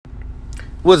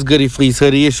What's goodie, Fleece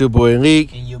Hoodie? It's your boy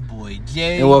Leak. And your boy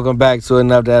Jay. And welcome back to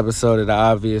another episode of The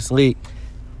Obvious Leak.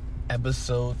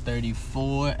 Episode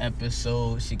 34,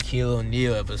 episode Shaquille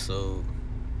O'Neal episode.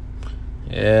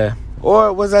 Yeah.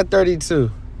 Or was that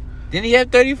 32? Didn't he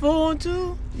have 34 on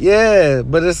too? Yeah,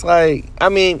 but it's like, I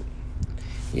mean,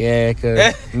 yeah,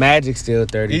 because Magic's still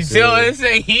 32. You still want to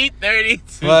say he 32?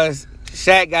 Plus,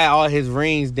 Shaq got all his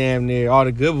rings damn near, all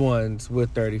the good ones with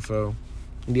 34.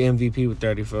 The MVP with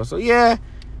 34. So, yeah,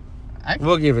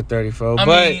 we'll give it 34.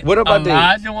 But what about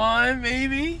Olajuwon,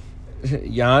 maybe?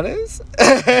 Giannis?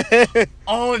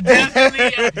 Oh,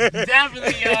 definitely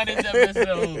Giannis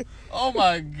episode. Oh,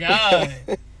 my God.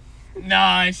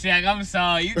 Nah, Shaq, I'm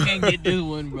sorry. You can't get this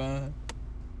one, bro.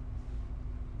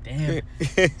 Damn.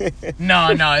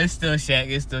 No, it's still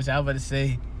Shaq. I was about to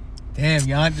say, damn,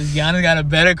 Giannis got a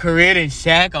better career than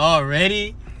Shaq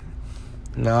already?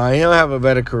 No, he don't have a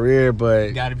better career, but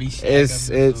gotta be Shaq. It's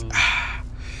gotta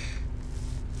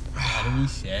be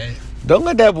Shaq. Don't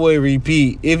let that boy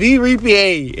repeat. If he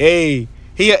repeat,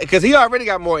 because he already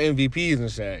got more MVPs than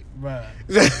Shaq. Bruh.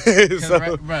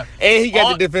 Bruh. And he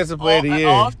got the defensive player of the year.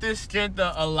 Off the strength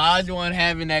of Olajuwon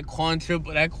having that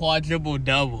quadruple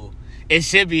double. It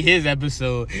should be his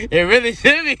episode. It really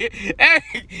should be.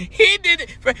 He did it.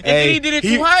 He did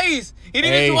it twice. He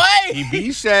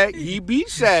beat Shaq.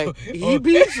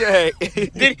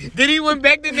 Did he win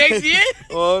back the next year?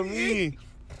 On me.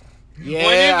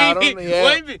 Yeah,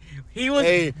 He was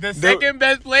the second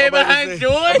best player behind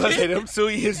Jordan. Them 2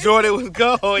 years Jordan was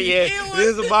gone. Yeah,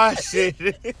 this is my shit.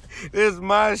 This is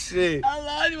my shit.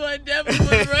 Olajuwon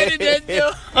definitely was running that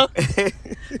joke.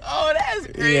 Oh, that's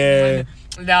crazy. Yeah.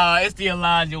 No, it's the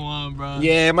Olajuwon, bro.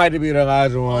 Yeah, it might be the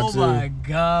Olajuwon, too. Oh, my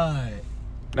God.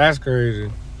 That's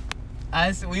crazy.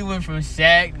 We went from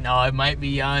Shaq. No, it might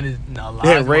be Giannis. No,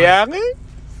 Olajuwon. Ray Allen?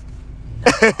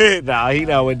 Nah, he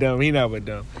not with them.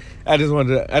 I just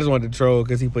wanted to troll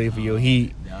because he played for your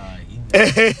Heat. Nah,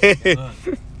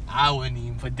 I wouldn't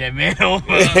even put that man on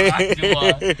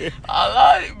Olajuwon.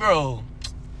 Olajuwon, bro.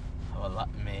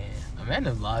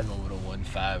 Amanda Olajuwon would have won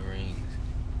 5 rings.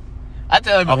 I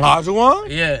tell you, Olajuwon?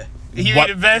 Yeah, he be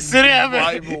the best center ever.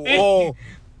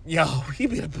 Yo, he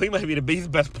might be the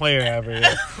best player ever.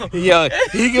 Yo,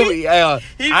 he could be.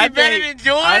 He be better than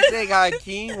Jordan. I think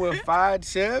Hakeem with 5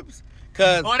 chips.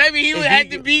 Cause that mean he would have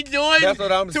to beat Jordan. That's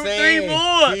what I'm saying. 2-3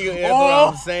 more. That's what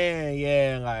I'm saying.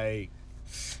 Yeah, like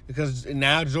because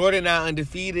now Jordan now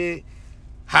undefeated.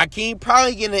 Hakeem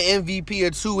probably getting an MVP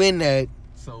or 2 in that.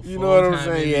 So you know what I'm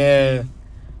saying? MVP, yeah.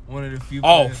 One of the few.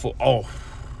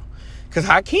 Because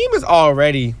Hakeem is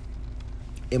already,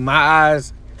 in my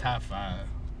eyes, top 5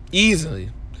 easily.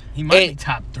 He might be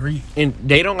top 3. And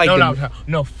they don't like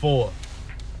no 4.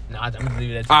 No, I'm gonna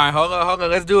leave it at 2. All right, hold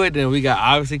on. Let's do it then. We got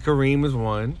obviously Kareem is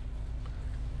 1.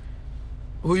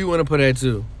 Who you want to put at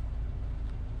 2?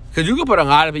 Because you can put a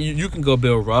lot of it. You can go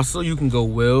Bill Russell. You can go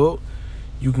Will.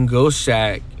 You can go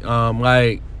Shaq.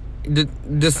 Like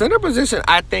the center position,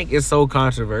 I think is so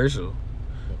controversial.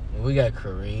 We got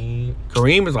Kareem.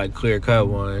 Kareem is like clear cut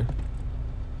 1.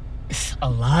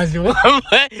 Olajuwon.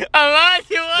 That's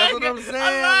what I'm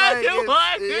saying.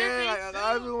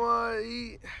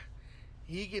 Olajuwon.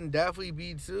 He can definitely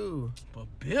be 2. But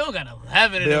Bill got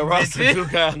 11 Bill Russell too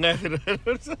got 11.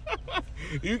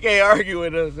 You can't argue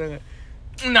with us.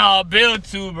 No, Bill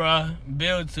 2, bro.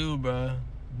 Bill 2.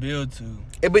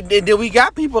 But then we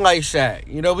got people like Shaq.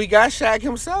 You know, we got Shaq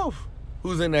himself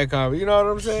who's in that conference. You know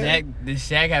what I'm saying? Did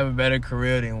Shaq have a better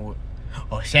career than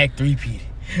Shaq 3-peated?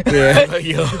 Yeah.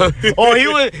 Yo.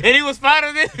 He was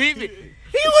fighting this MVP.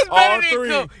 He was better than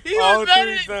Kobe. He was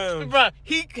better than, bro.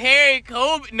 He carried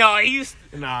Kobe. No, he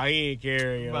ain't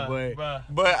carry him.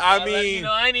 But I mean,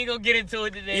 I ain't even gonna get into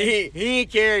it today. He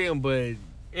ain't carry him, but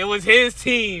it was his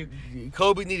team.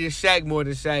 Kobe needed Shaq more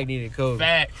than Shaq needed Kobe.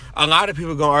 Fact. A lot of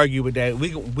people gonna argue with that. We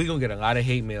gonna get a lot of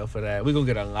hate mail for that. We gonna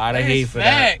get a lot of hate for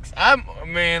facts. That.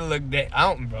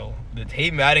 Bro. The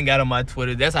hate mail I didn't got on my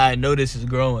Twitter. That's how I know this is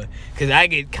growing. Cause I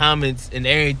get comments and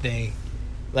everything.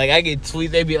 Like, I get tweets,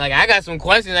 they be like, I got some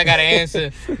questions I got to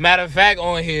answer. Matter of fact,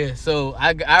 on here. So,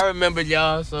 I remember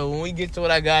y'all. So, when we get to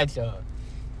it, I got y'all.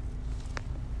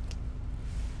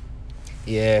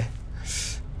 Yeah.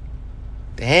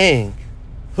 Dang.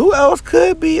 Who else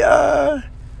could be, I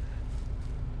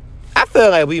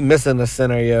feel like we missing a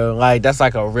center, yo. Like, that's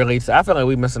like I feel like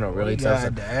we missing a really tough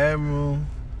center. The Admiral.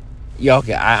 Yo,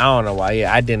 okay, I don't know why.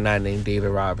 Yeah, I did not name David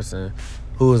Robinson,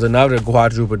 who was another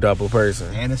quadruple double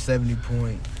person. And a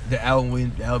 70-point. The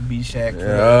outbeat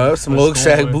Shaq. Smoke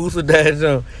Shaq boots with that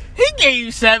jump. He gave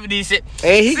you 76.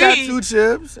 And he got 2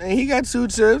 chips.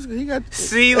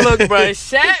 See, look, bro.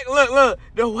 Shaq,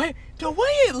 look. The way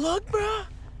it looked, bro.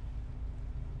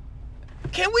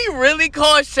 Can we really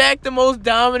call Shaq the most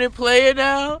dominant player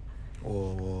now?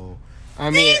 Whoa.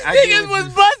 I mean, These niggas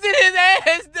was busting his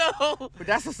ass, though. But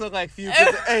that's just look like few.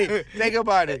 Hey, think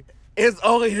about it. It's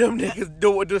only them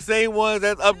niggas, the same ones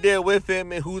that's up there with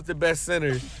him and who's the best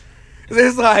center.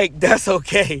 It's like, that's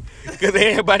okay. Because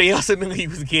everybody else in the league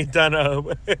was getting done up.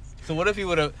 So what if he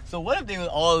would have? So what if they was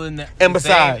all in the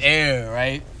besides, same era,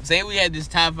 right? Say we had this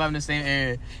top 5 in the same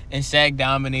era, and Shaq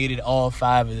dominated all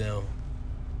 5 of them.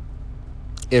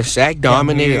 If Shaq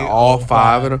dominated all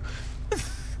 5 of them,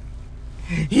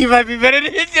 he might be better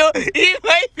than Jordan. He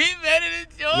might be better than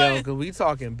Jordan. yo, because we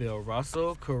talking Bill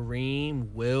Russell,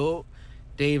 Kareem, Wilt,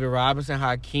 David Robinson,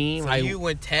 Hakeem. So you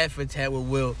went tat for tat with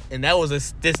Wilt, and that was a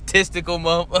statistical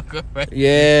motherfucker, right?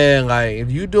 Yeah, like,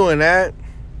 if you doing that,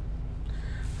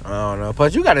 I don't know.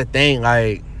 But you got to think,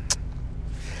 like,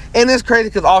 and it's crazy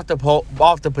because off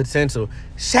the potential,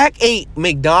 Shaq ate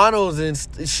McDonald's and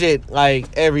shit, like,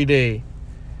 every day.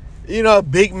 You know,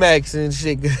 Big Macs and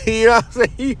shit. You know what I'm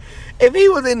saying?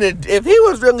 If he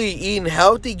was really eating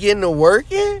healthy, getting to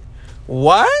work in,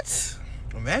 what?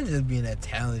 Imagine just being that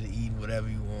talented, eating whatever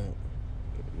you want.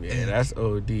 Yeah, that's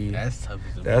OD. That's tough.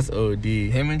 That's OD.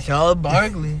 Him and Charles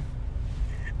Barkley.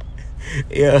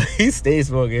 Yeah, he stays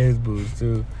smoking his boots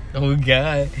too. Oh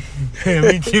God, how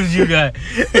many chips you got?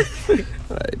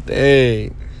 Like,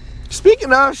 dang.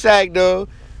 Speaking of Shaq though,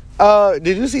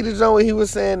 did you see the joint where he was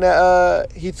saying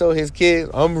that he told his kids,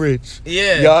 "I'm rich."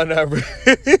 Yeah, y'all not rich.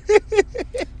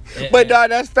 But dog,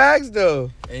 that's facts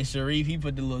though. And Sharif, he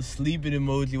put the little sleeping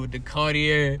emoji with the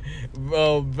Cartier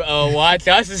watch.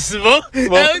 I said, smoke.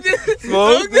 Smoke.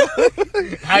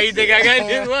 How you think I got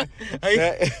this one?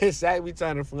 Shaq be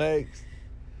trying to flex.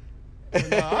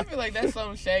 No, I feel like that's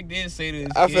something Shaq did say to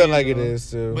his I kids, feel like it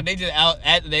is too. But they just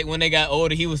when they got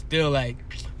older, he was still like,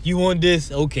 "You want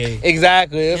this? Okay."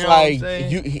 Exactly. It's you know like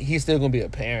he's still gonna be a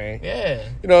parent. Yeah.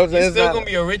 You know what I'm saying? He's still gonna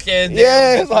be a rich ass.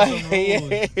 Yeah, it's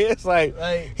like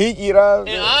he, you know.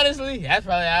 And honestly, that's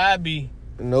probably how I'd be.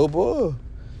 No bull.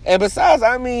 And besides,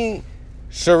 I mean,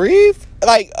 Sharif,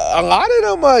 like a lot of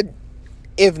them are,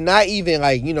 if not even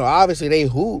like, you know, obviously they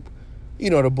hoop. You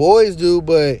know, the boys do,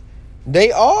 but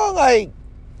they all like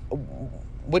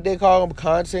what they call them,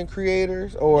 content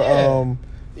creators or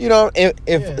you know,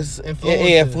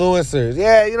 influencers.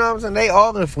 Yeah, you know what I'm saying? They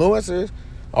all influencers.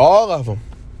 All of them.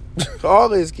 All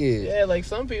his kids. Yeah, like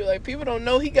some people, like people don't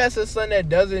know he got a son that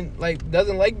doesn't like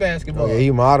basketball. Oh, yeah, he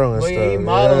model and stuff. Yeah, he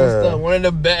model and stuff. One of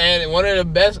the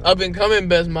best up and coming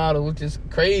best models, which is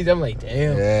crazy. I'm like,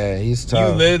 damn. Yeah, he's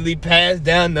tough. You literally passed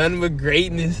down nothing but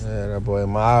greatness. Yeah, that boy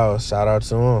Miles. Shout out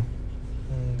to him.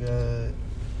 Oh God.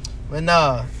 But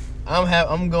nah,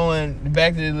 I'm going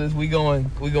back to the list. We going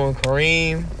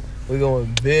Kareem. We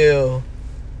going Bill.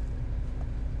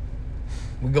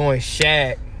 We going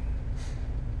Shaq.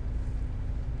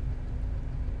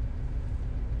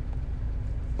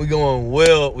 We going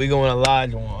Will. We going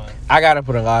Olajuwon. I gotta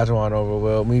put Olajuwon over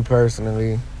Will. Me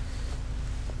personally.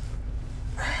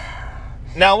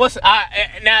 Now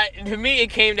to me it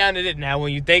came down to this. Now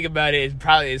when you think about it,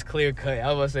 it's clear cut.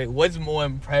 I was gonna say, what's more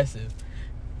impressive?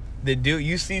 The dude,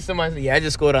 you see somebody say, "Yeah, I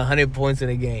just scored 100 points in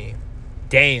a game."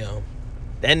 Damn,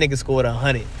 that nigga scored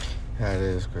 100. That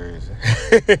is crazy.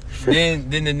 then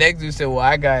the next dude said, "Well,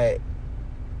 I got,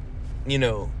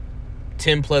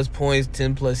 10 plus points,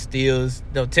 10 plus steals,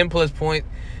 10 plus points,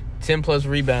 10 plus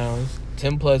rebounds,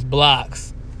 10 plus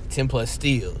blocks, 10 plus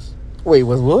steals." Wait,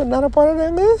 was Will not a part of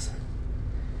that list?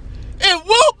 And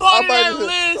Will part of that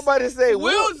list. I'm about to say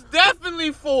Will's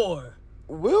definitely 4.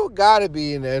 Will gotta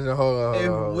be in there. Hold on.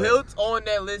 If Wilt's on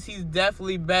that list, he's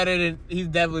definitely better than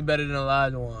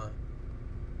Olajuwon.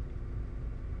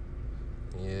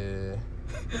 Yeah.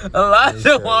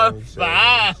 Olajuwon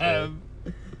 5.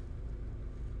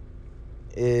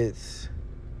 It's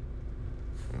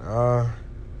hold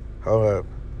up.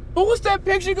 But what's that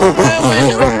picture going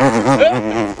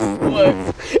on? What?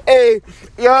 Hey,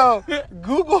 yo,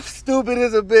 Google stupid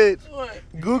as a bitch. What?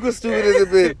 Google stupid as a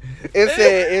bitch. It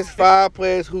said it's 5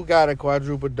 players who got a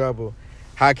quadruple double.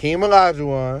 Hakeem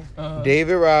Olajuwon,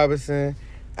 David Robinson,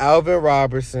 Alvin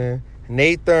Robertson,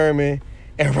 Nate Thurman,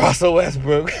 and Russell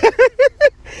Westbrook.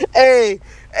 Hey.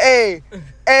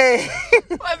 Westbrook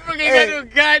ain't got no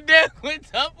goddamn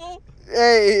quintuple.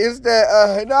 Hey, it's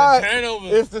that the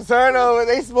turnover. It's the turnover.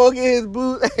 They smoking his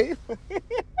boot.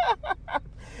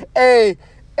 Hey,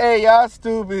 y'all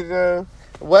stupid, yo.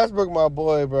 Westbrook my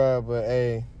boy, bro, but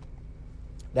hey,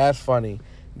 that's funny.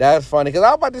 That's funny. Because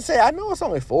I was about to say, I know it's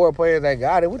only 4 players that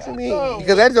got it. What you mean?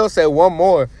 Because that joke said one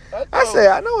more. I said,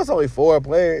 I know it's only 4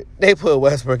 players. They put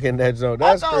Westbrook in that joke.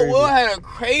 That's I thought crazy. Will had a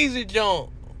crazy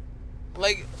jump.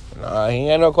 Like, Nah, he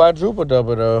ain't no quadruple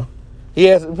double though. He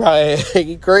has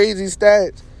probably crazy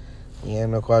stats. He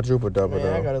ain't no quadruple double man,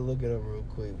 though. I gotta look it up real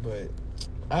quick, but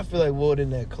I feel like Wilt in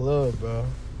that club, bro.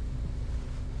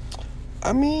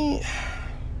 I mean,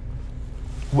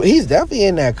 he's definitely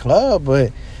in that club,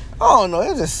 but I don't know.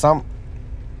 It's just some.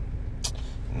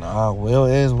 Nah, Wilt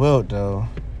is Wilt though.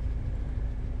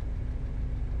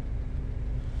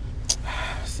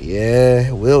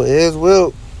 Yeah, Wilt is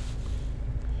Wilt.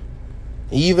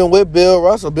 Even with Bill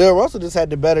Russell just had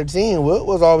the better team. Wilt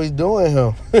was always doing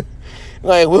him.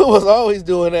 Like, Wilt was always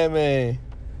doing that, man.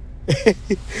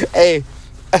 Hey,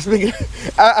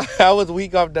 I was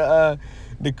weak off the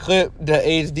clip, the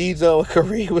HD zone.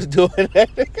 Kareem was doing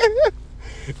that.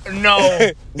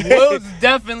 No, Wilt's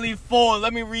definitely 4.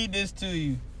 Let me read this to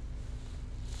you.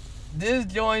 This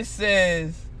joint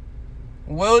says,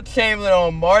 Wilt Chamberlain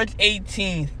on March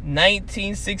 18th,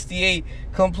 1968,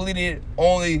 completed the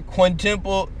only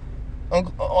quintuple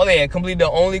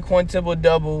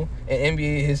double in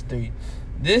NBA history.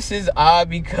 This is odd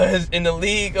because in the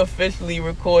league officially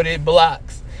recorded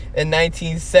blocks in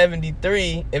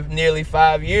 1973, if nearly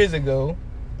 5 years ago.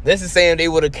 This is saying they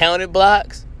would have counted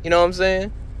blocks. You know what I'm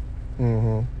saying?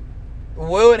 Mm-hmm.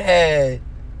 Wilt had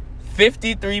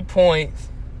 53 points,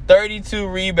 32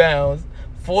 rebounds,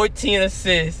 14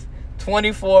 assists,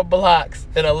 24 blocks,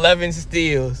 and 11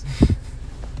 steals.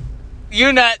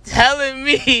 You're not telling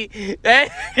me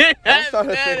that I'm trying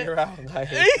to figure out, like,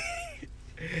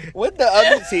 what the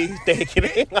other team thinking?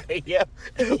 They like, yeah,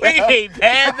 we can't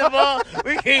pass the ball.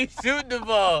 We can't shoot the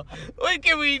ball. What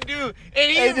can we do?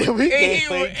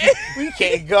 We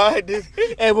can't guard this.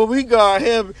 And when we guard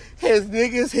him, his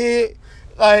niggas hit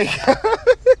like.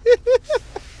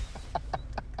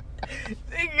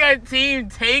 They got team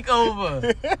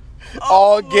takeover.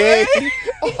 All game.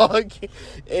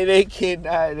 And they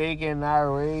cannot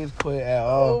raise quit at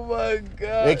all. Oh my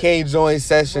god. They can't join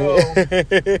session.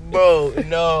 Bro,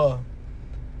 no.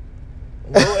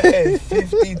 Wilt had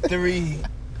 53,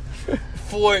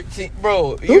 14.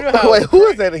 Bro, you know how... Wait, who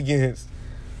was that against?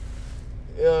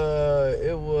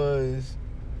 It was...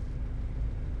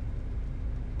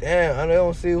 Damn, I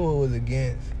don't see who it was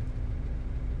against.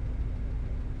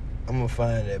 I'm gonna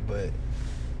find that, but...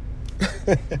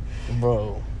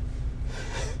 Bro,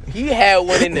 he had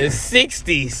one in the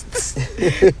 60s.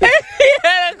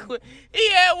 he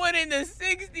had one in the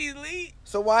 60s, Lee.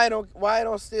 So why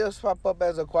don't still swap up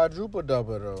as a quadruple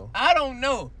double though? I don't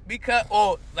know because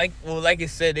like it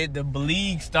said, the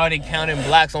league started counting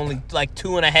blocks only like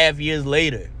 2.5 years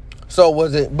later. So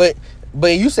was it? But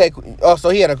you said so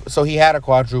he had a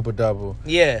quadruple double.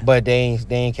 Yeah, but they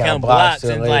ain't count blocks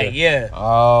till and later. like yeah.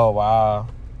 Oh wow.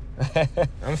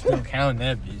 I'm still counting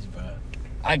that bitch, bro.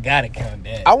 I gotta count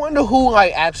that. I wonder who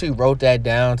like actually wrote that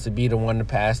down to be the one to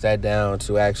pass that down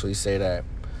to actually say that.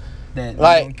 That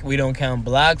like we don't count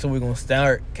blocks, or we're gonna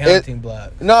start counting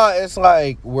blocks. No, it's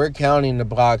like we're counting the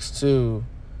blocks too.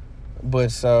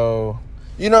 But so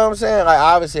you know what I'm saying? Like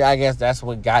obviously I guess that's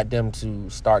what got them to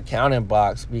start counting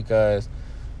blocks because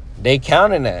they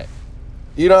counting that.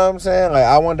 You know what I'm saying? Like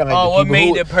I wonder, like, what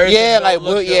made the person?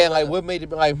 What made it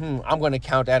be like, I'm gonna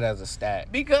count that as a stat.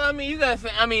 Because I mean, you guys.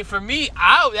 I mean, for me,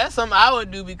 that's something I would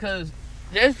do because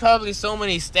there's probably so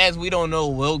many stats we don't know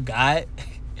Wilt got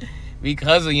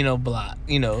because of block.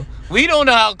 We don't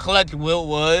know how clutch Wilt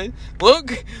was.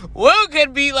 Wilt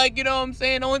could be like, you know what I'm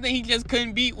saying. The only thing he just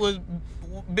couldn't beat was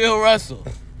Bill Russell.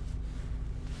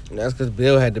 That's because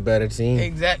Bill had the better team.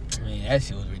 Exactly. Man, that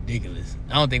shit was ridiculous.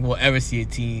 I don't think we'll ever see a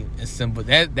team as simple.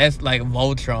 That's like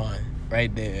Voltron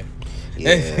right there.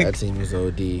 Yeah, that team was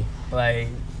OD. Like,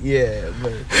 yeah,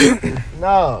 but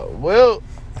no, Wilt,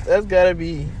 that's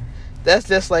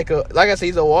just like I said,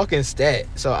 he's a walking stat.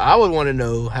 So I would want to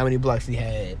know how many blocks he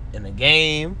had in a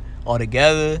game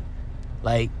altogether.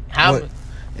 Like how.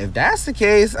 If that's the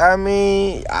case, I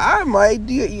mean,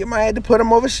 you might have to put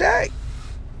him over Shaq.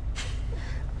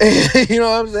 You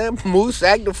know what I'm saying? Move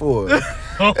Shaq to 4.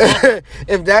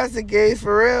 If that's the case,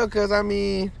 for real, because, I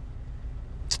mean,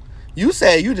 you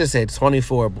just said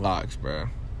 24 blocks, bro.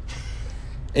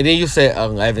 And then you said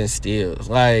 11 steals.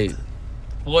 Like...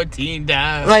 14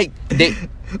 down. Like,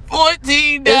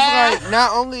 14 down. It's like,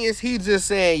 not only is he just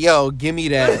saying, yo, give me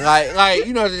that. Like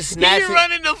just snatching. He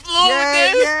running the floor with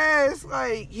this? Yes.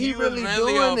 Like, he really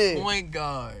doing it. Point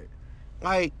guard.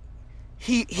 Like,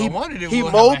 he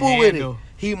mobile with it.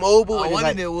 He mobile with it. I wonder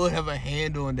if it would have a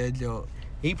handle on that joke.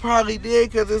 He probably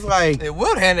did because it's like... If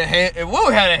Wilt had a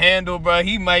handle, bro,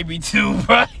 he might be 2,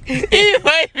 bro. He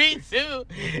might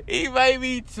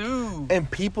be 2.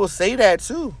 And people say that,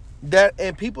 too.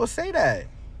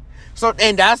 So,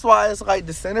 and that's why it's like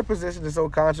the center position is so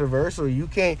controversial. You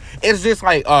can't. It's just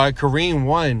like Kareem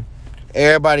won.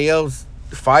 Everybody else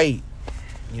fight.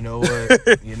 You know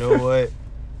what? You know what?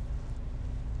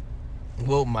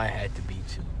 Wilt might have to be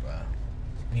too, bro,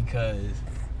 because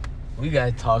we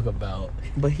gotta talk about.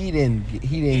 But he didn't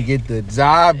get the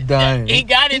job done. He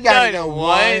got it done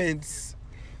once.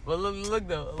 But look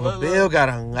though. But Bill got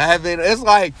 11. It's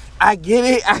like I get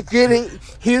it.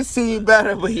 His team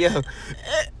better, but yo,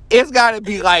 it's got to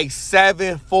be like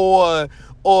 7-4.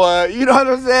 Or, you know what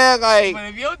I'm saying? Like, but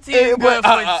if your team good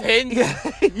for 10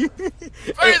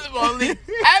 first of all,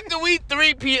 after we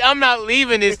 3-peat, I'm not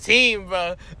leaving this team,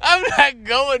 bro. I'm not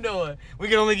going nowhere. We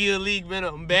can only get a league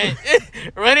minimum bet.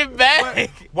 Run it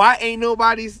back. Why ain't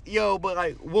nobody's, but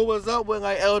like, what was up with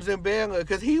like Elgin Baylor?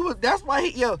 Because that's why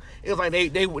it was like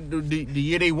the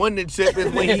year they won the chip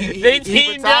is when he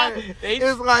retired.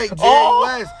 It's like Jerry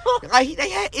West. Like,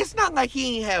 it's not like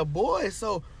he ain't have boys,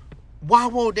 so. Why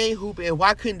won't they hoop and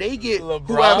why couldn't they get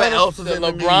whoever else was in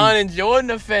the LeBron league? And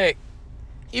Jordan effect.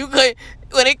 You could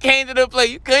when it came to the play,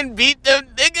 you couldn't beat them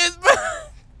niggas, bro.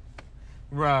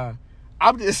 Right.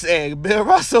 I'm just saying, Bill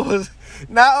Russell was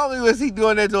not only was he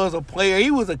doing that as a player, he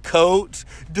was a coach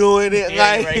doing it.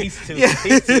 Yeah, like right. He's too.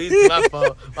 He's my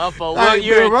fault. My fault. Well,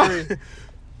 you're at 3.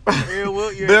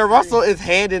 Bill Russell is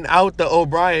handing out the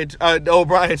O'Brien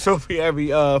Trophy every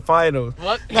finals.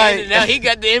 What? Like, now he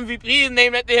got the MVP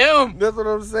named after him. That's what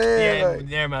I'm saying. Yeah, like,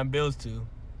 never mind. Bills too.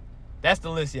 That's the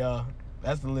list, y'all.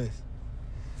 That's the list.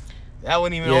 That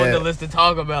wasn't even on the list to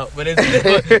talk about, but it's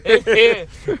here.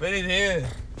 But it's here.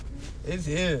 It's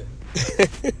here.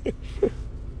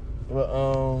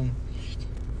 Well,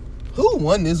 who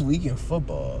won this week in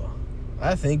football?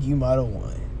 I think you might have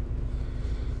won.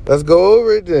 Let's go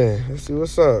over it then. Let's see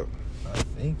what's up. I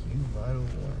think you might have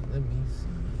won. Let me see.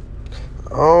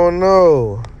 Oh,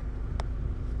 no.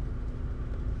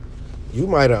 You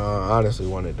might have honestly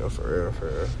won it, though, for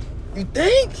real. You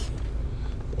think?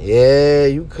 Yeah,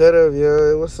 you could have,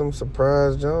 yo. It was some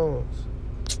surprise Jones.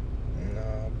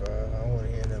 Nah, bro. I don't want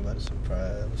to hear nothing about a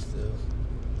surprise. I'm still...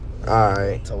 All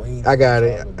right. I got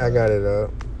it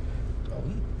up.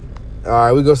 All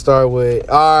right, we going to start with...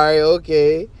 All right,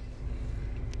 okay.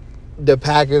 The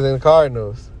Packers and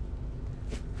Cardinals.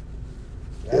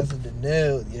 That's the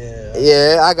nail, yeah.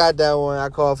 Yeah, I got that one. I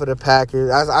called for the Packers.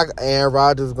 Aaron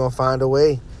Rodgers was going to find a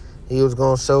way. He was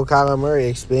going to show Kyler Murray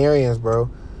experience,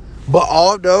 bro. But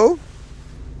although,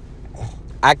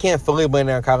 I can't fully blame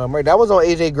it on Kyler Murray. That was on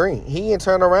A.J. Green. He didn't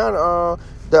turn around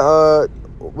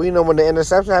when the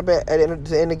interception happened at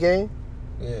the end of the game.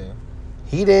 Yeah.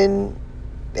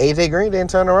 A.J. Green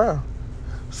didn't turn around.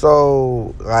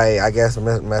 So, like, I guess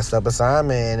messed up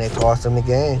assignment and it cost him the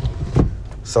game.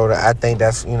 So I think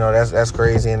that's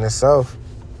crazy in itself.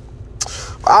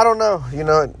 I don't know.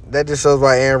 That just shows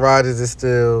why Aaron Rodgers is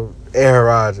still Aaron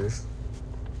Rodgers.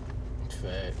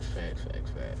 Facts.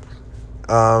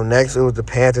 Next, it was the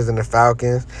Panthers and the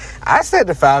Falcons. I said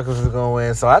the Falcons was going to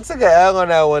win, so I took an L on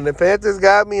that one. The Panthers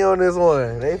got me on this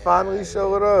one. They finally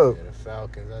showed up. Yeah, the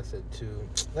Falcons, I said 2.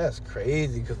 That's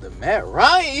crazy because the Matt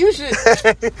Ryan, you should.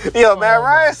 Yo, Matt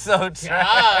Ryan's so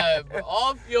God, bro,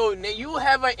 off your name. You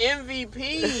have an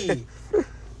MVP.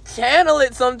 Channel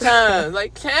it sometimes.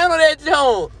 Like, channel that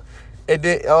joke. And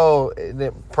then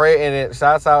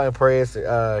shouts out and praise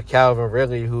to Calvin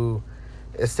Ridley, who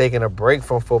is taking a break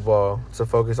from football to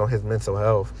focus on his mental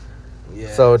health.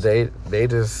 Yeah. So they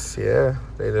just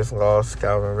lost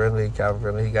Calvin Ridley. Calvin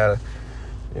Ridley, he got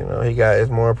his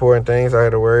more important things I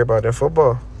had to worry about than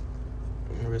football.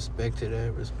 Respect to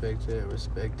that.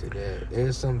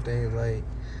 There's some things like,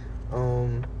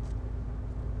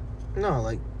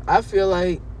 I feel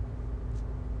like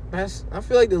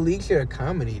the league should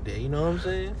accommodate that. You know what I'm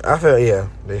saying?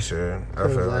 They should. I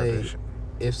feel like they should.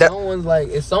 If someone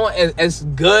as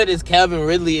good as Calvin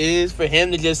Ridley is, for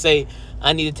him to just say,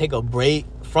 I need to take a break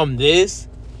from this,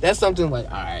 that's something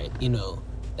like, all right,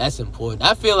 that's important.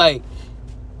 I feel like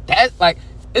that's like,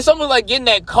 it's almost like getting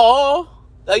that call.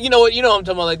 Like, you know what I'm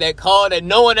talking about, like that call that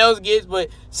no one else gets, but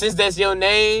since that's your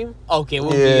name, okay,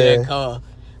 we'll give you that call.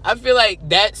 I feel like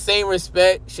that same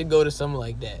respect should go to something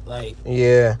like that. Like,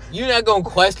 yeah, you're not gonna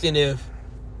question if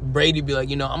Brady be like,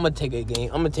 I'm gonna take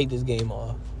this game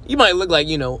off. You might look like,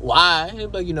 why?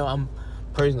 But I'm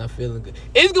personally not feeling good.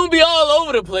 It's gonna be all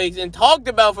over the place and talked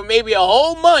about for maybe a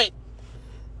whole month.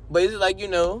 But it's like,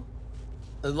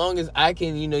 as long as I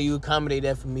can, you accommodate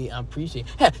that for me, I appreciate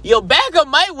it. Hell, your backup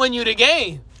might win you the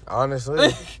game.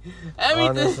 Honestly.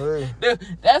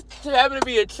 That's having to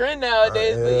be a trend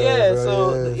nowadays. I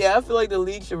feel like the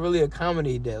league should really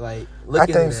accommodate that. I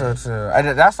think so too.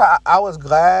 That's why I was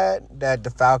glad that the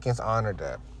Falcons honored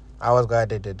that. I was glad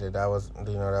they did that. That was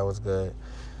good.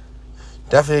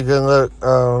 Definitely a good look.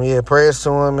 Yeah, prayers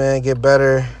to him, man. Get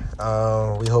better.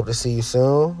 We hope to see you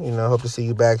soon. Hope to see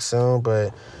you back soon.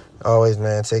 But always,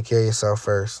 man, take care of yourself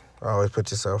first. Always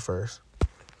put yourself first.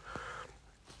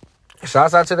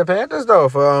 Shouts out to the Panthers, though,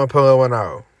 for pulling one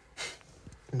out.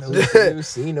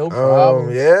 No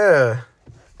problem. Yeah.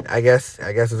 I guess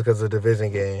it's because of the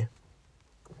division game.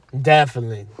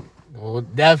 Definitely. Well,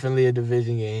 definitely a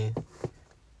division game.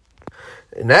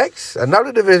 Next,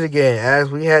 another division game,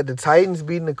 as we had the Titans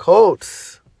beating the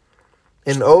Colts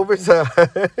in overtime.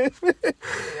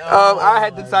 I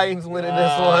had the Titans winning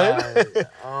this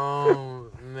one.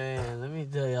 Man, let me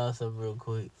tell y'all something real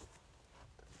quick.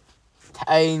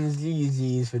 Titans,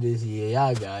 GG's for this year.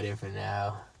 Y'all got it for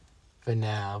now.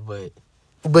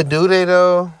 But do they,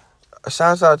 though?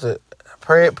 Shouts out to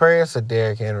prayers to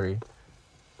Derrick Henry.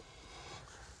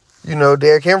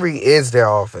 Derrick Henry is their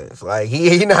offense. Like,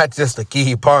 he not just a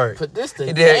key part. But this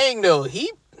the thing, though.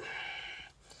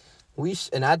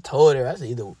 And I told her, I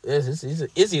said,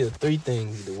 it's either three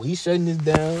things. Either we shutting this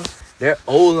down, their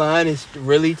O-line is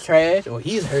really trash, or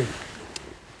he's hurt.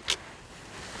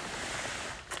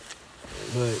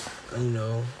 But,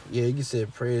 yeah, you can say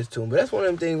prayers to him. But that's one of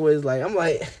them things where it's like, I'm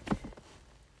like,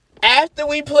 after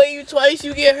we play you twice,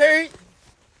 you get hurt?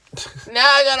 Now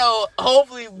I gotta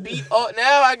hopefully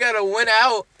now I gotta win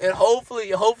out and hopefully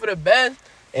hope for the best.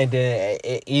 And then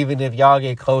even if y'all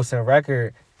get close in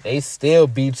record, they still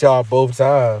beat y'all both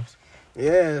times.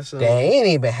 Yeah, so they ain't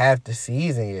even half the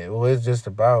season yet. Well, it's just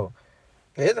about.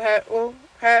 It's little,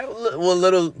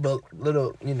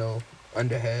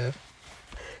 under half.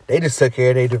 They just took care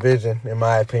of their division, in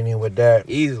my opinion, with that.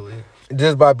 Easily.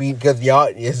 Just by beating, because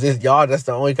y'all, that's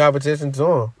the only competition to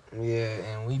them. Yeah,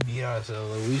 and we beat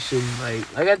ourselves. Like, we shouldn't,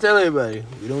 like I tell everybody,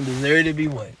 we don't deserve to be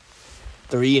what?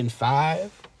 3-5?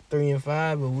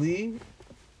 3-5, but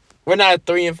we're not a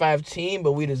 3-5 team,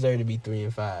 but we deserve to be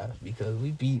 3-5 because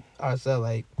we beat ourselves.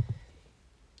 Like,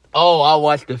 I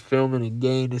watched the film in the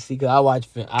game to see, because I watch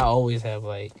film. I always have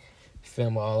like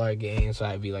film of all our games, so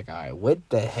I'd be like, all right, what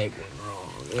the heck went wrong?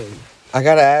 And I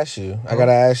gotta ask you.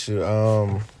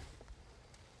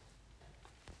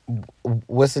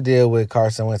 What's the deal with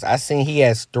Carson Wentz? I seen he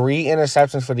has 3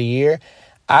 interceptions for the year.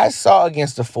 I saw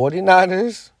against the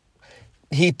 49ers,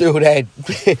 he threw that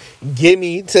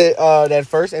gimme to that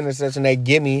first interception, that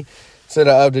gimme to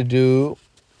the other dude.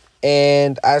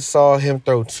 And I saw him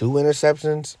throw 2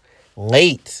 interceptions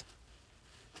late.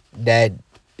 That,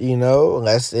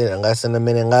 less than a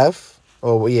minute left.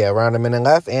 Or, yeah, around a minute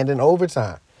left. And in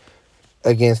overtime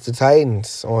against the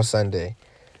Titans on Sunday.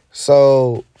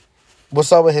 So,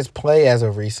 what's up with his play as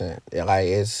of recent? Like,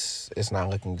 it's not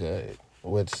looking good.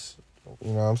 Which,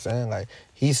 you know what I'm saying? Like,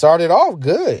 he started off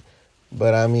good.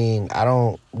 But, I mean,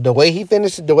 the way he's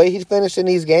finishing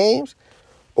these games,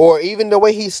 or even the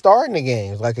way he's starting the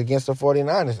games, like against the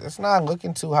 49ers, it's not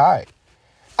looking too high.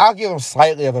 I'll give him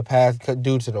slightly of a pass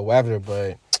due to the weather,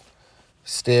 but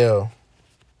still.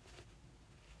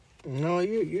 No,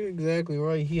 you're exactly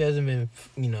right. He hasn't been,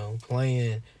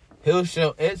 playing. He'll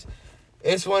show. It's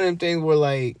one of them things where,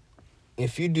 like,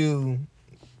 if you do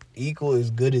equal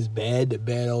as good as bad, the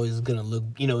bad always is gonna look,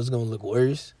 it's gonna look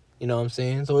worse. You know what I'm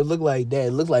saying? So it looked like that.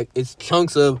 It looked like it's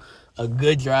chunks of a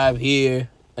good drive here,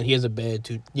 and here's a bad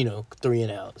 2, 3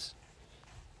 and outs.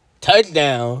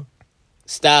 Touchdown,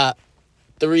 stop,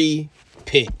 3,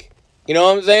 pick. You know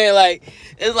what I'm saying? Like,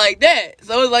 it's like that.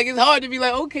 So it's like, it's hard to be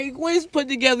like, okay, Quinn's put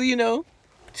together, 2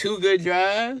 good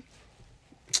drives.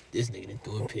 This nigga done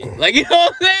threw a pick. Like, you know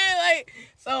what I'm saying? Like,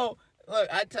 so, look,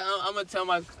 I'm going to tell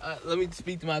let me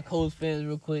speak to my Colts fans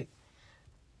real quick.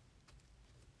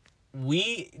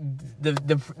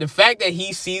 The fact that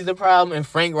he sees the problem and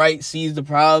Frank Wright sees the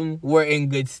problem,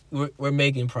 we're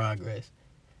making progress.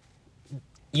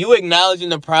 You acknowledging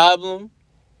the problem,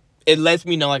 it lets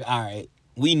me know, like, all right,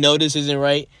 we know this isn't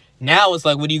right. Now it's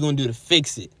like, what are you going to do to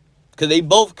fix it? Because they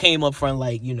both came up front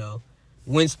like,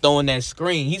 Wentz throwing that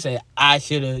screen. He said, I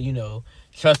should have,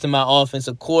 trusted my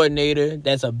offensive coordinator.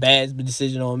 That's a bad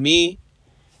decision on me.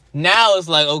 Now it's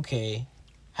like, okay,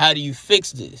 how do you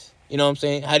fix this? You know what I'm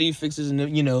saying? How do you fix this in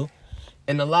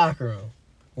the locker room?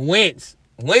 Wentz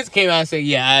came out and said,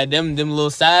 yeah, them little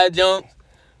side jumps,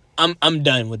 I'm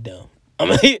done with them.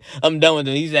 I'm done with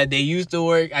them. He said they used to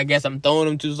work. I guess I'm throwing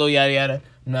them too, so yada yada.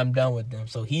 And I'm done with them.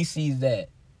 So he sees that,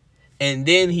 and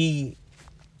then he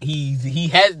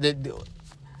has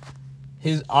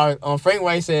Frank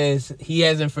White says he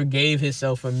hasn't forgave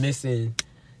himself for missing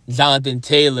Jonathan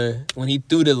Taylor when he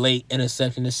threw the late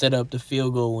interception to set up the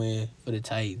field goal win for the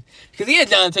Titans, because he had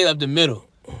Jonathan Taylor up the middle,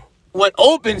 went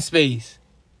open space.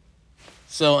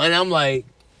 So, and I'm like,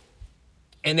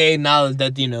 And they acknowledge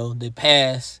that, the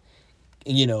pass,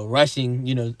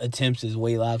 rushing, attempts is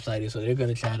way lopsided. So they're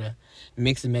going to try to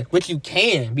mix and match, which you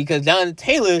can, because Jonathan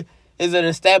Taylor is an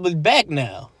established back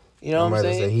now. You know what I'm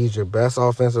saying? Say he's your best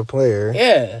offensive player.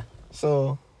 Yeah.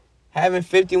 So having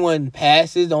 51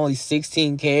 passes, only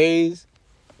 16 carries,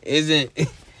 isn't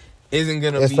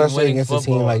gonna be especially against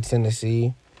football. a team like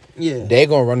Tennessee. Yeah, they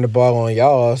gonna run the ball on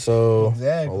y'all. So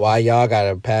exactly. Why y'all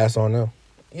gotta pass on them?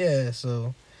 Yeah.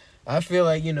 So I feel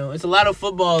like it's a lot of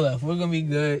football left. We're gonna be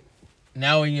good.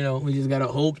 Now we just gotta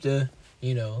hope to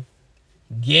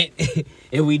get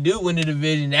if we do win the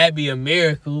division, that'd be a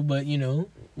miracle. But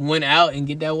win out and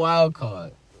get that wild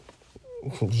card.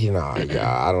 Y'all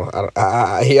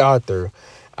through.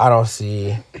 I don't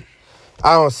see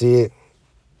it.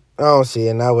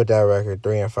 Not with that record,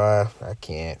 3-5. I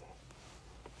can't.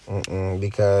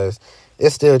 Because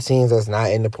it's still teams that's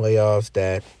not in the playoffs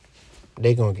that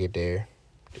they gonna get there.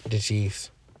 The Chiefs.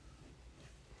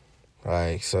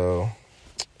 So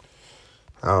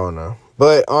I don't know.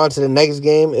 But on to the next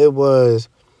game, it was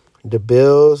the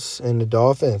Bills and the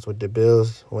Dolphins, with the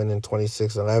Bills winning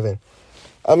 26-11.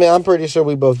 I mean, I'm pretty sure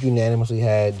we both unanimously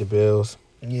had the Bills.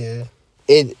 Yeah.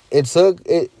 It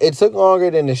took longer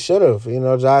than it should have.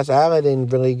 Josh Allen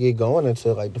didn't really get going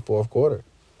until the fourth quarter.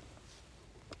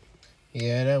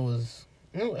 Yeah, that was.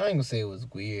 I ain't gonna say it was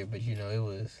weird, but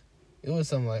it was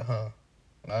something like, huh?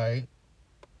 All right,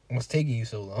 what's taking you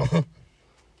so long?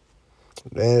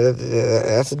 Man,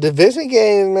 that's a division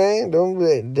game, man.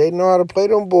 They know how to play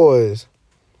them boys.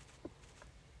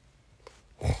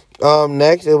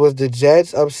 Next, it was the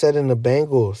Jets upsetting the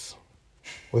Bengals.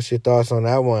 What's your thoughts on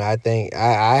that one? I think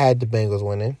I had the Bengals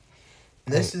winning.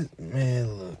 This is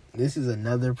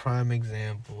another prime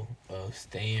example of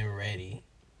staying ready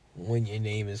when your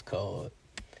name is called.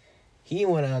 He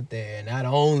went out there and not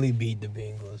only beat the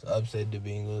Bengals, upset the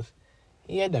Bengals,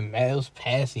 he had the most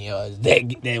passing yards that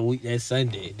week, that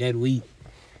Sunday, that week.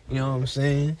 You know what I'm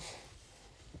saying?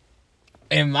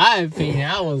 In my opinion,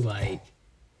 I was like,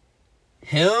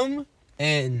 him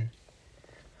and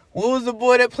what was the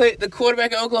boy that played the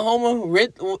quarterback at Oklahoma?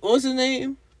 What's his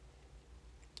name?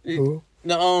 Who?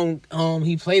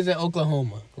 He plays at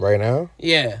Oklahoma Right now?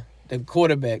 Yeah, the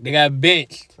quarterback. They got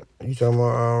benched. You talking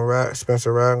about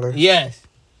Spencer Rattler? Yes.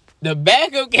 The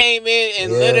backup came in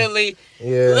and literally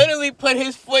put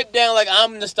his foot down like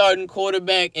I'm the starting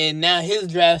quarterback, and now his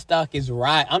draft stock is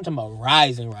I'm talking about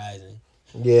rising.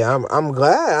 Yeah, I'm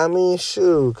glad. I mean,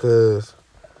 shoot, because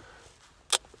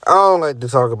I don't like to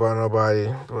talk about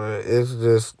nobody, but it's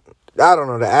just, I don't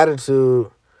know, the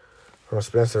attitude from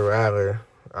Spencer Rattler,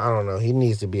 I don't know. He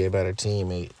needs to be a better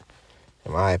teammate,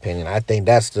 in my opinion. I think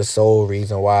that's the sole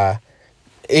reason why,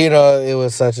 it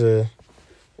was such a,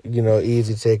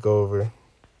 easy takeover.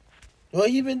 What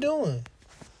he been doing?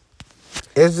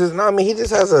 It's just, he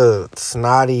just has a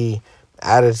snotty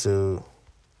attitude.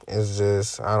 It's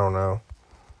just, I don't know.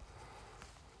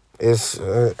 It's,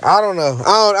 I don't know.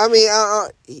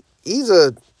 He's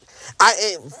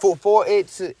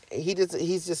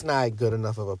just not good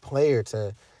enough of a player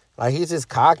to, he's just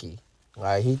cocky.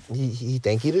 He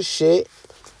think he the shit,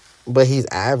 but he's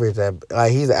average.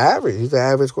 He's average. He's an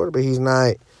average quarterback. He's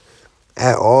not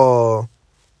at all,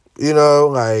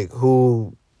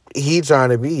 who he trying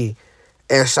to be.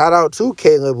 And shout out to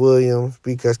Caleb Williams,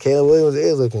 because Caleb Williams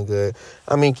is looking good.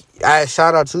 I mean, I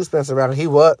shout out to Spencer Rattler. He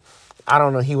was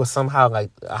somehow a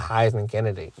Heisman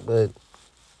candidate, but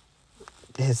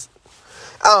I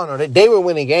don't know. They were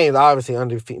winning games, obviously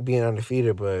being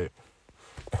undefeated, but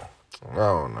I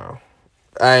don't know.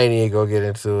 I ain't even gonna get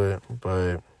into it,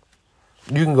 but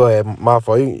you can go ahead. My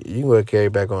fault. You can go ahead and carry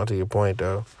back on to your point,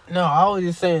 though. No, I was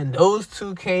just saying those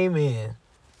two came in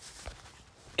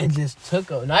and just took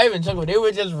them. Not even took them. They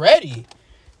were just ready.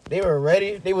 They were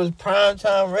ready. They was prime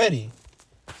time ready.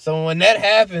 So when that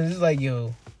happens, it's like,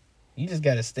 yo, you just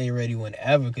gotta stay ready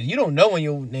whenever, because you don't know when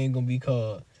your name gonna be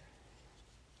called.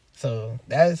 So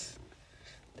that's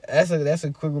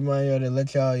a quick reminder to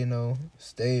let y'all,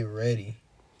 stay ready.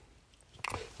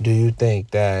 Do you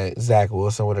think that Zach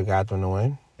Wilson would have got them to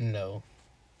win? No.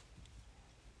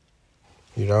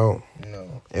 You don't?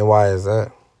 No. And why is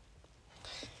that?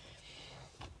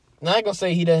 I'm not gonna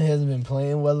say he hasn't been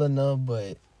playing well enough,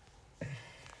 but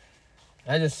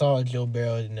I just saw Joe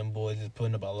Burrow and them boys just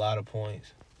putting up a lot of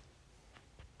points.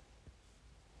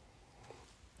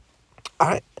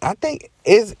 I think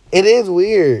it is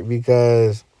weird,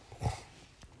 because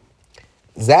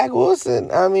Zach Wilson,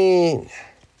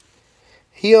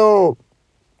 he don't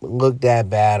look that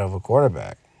bad of a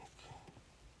quarterback.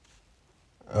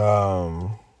 He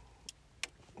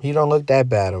don't look that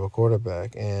bad of a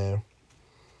quarterback, and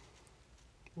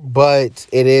But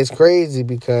it is crazy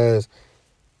because,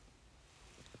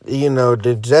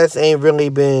 the Jets ain't really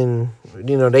been,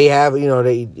 they have,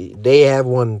 they have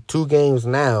won 2 games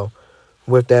now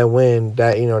with that win,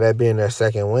 that being their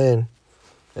second win.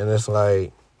 And it's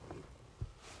like,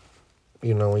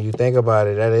 when you think about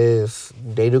it,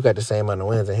 they do got the same amount of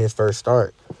wins in his first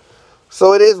start.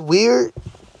 So it is weird.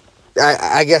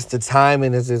 I guess the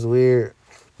timing is just weird.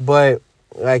 But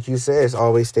like you said, it's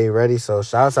always stay ready. So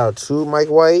shouts out to Mike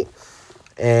White.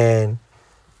 And,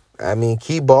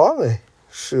 keep balling.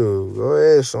 Shoot, go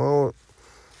ahead, Sean.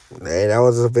 Hey, that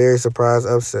was a very surprise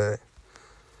upset.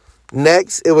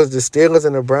 Next, it was the Steelers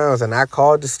and the Browns, and I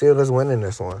called the Steelers winning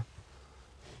this one.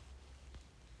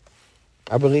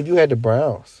 I believe you had the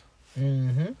Browns.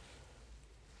 Mm-hmm.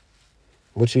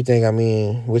 What you think?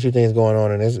 What you think is going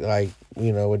on in this,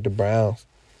 with the Browns?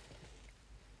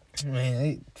 Man,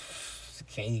 they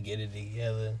can't get it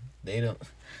together. They don't.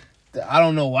 I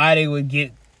don't know why they would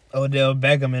get Odell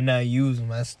Beckham and not use him.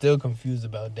 I'm still confused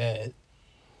about that.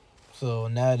 So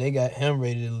now they got him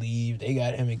ready to leave. They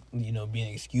got him,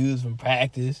 being excused from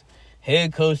practice.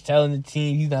 Head coach telling the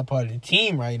team he's not part of the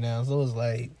team right now. So it's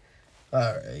like, all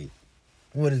right,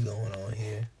 what is going on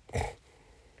here?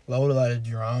 A lot of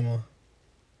drama.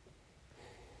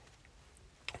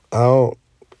 I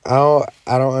don't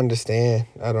understand.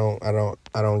 I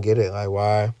don't get it. Like,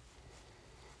 why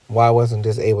wasn't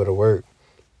this able to work?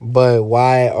 But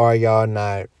why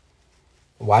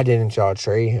didn't y'all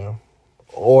trade him?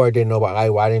 Or did nobody,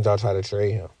 why didn't y'all try to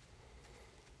trade him?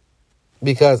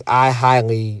 Because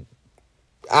I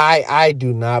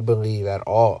do not believe at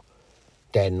all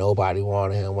that nobody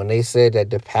wanted him when they said that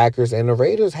the Packers and the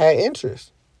Raiders had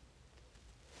interest.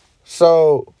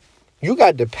 So, you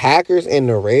got the Packers and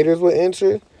the Raiders with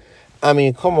interest?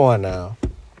 Come on now.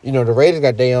 The Raiders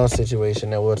got their own situation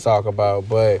that we'll talk about,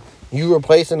 but you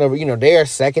replacing they are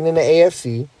second in the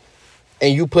AFC,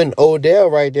 and you putting Odell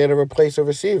right there to replace a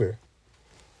receiver.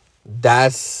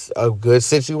 That's a good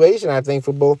situation, I think,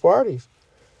 for both parties.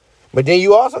 But then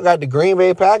you also got the Green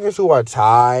Bay Packers, who are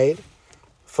tied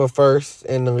for first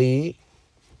in the league.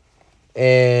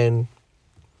 And,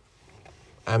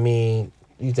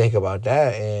 you think about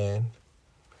that, and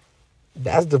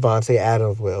that's Devontae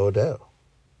Adams with Odell.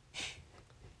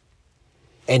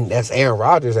 And that's Aaron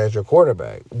Rodgers as your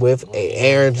quarterback with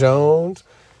Aaron Jones.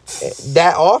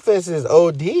 That offense is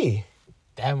OD.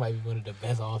 That might be one of the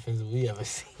best offenses we ever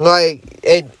seen.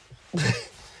 That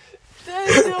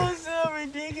so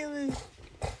ridiculous.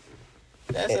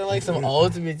 That's like some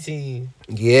ultimate team.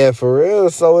 Yeah, for real.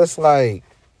 So it's like,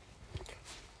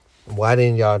 why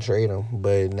didn't y'all trade him?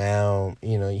 But now,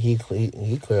 he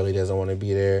clearly doesn't want to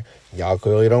be there. Y'all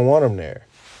clearly don't want him there.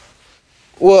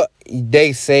 Well,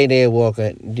 they say they'll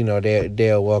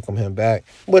welcome him back,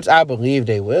 which I believe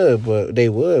they would, but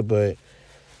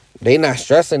they not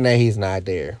stressing that he's not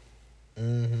there.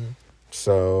 Mm-hmm.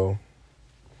 So,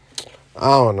 I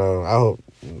don't know.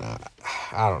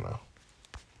 I don't know.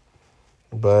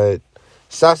 But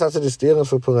shouts out to the Steelers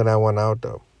for pulling that one out,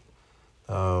 though.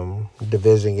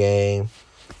 Division game.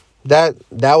 That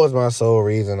was my sole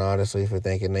reason, honestly, for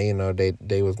thinking that,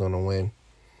 they was going to win.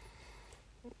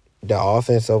 The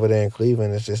offense over there in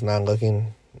Cleveland is just not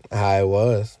looking how it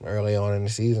was early on in the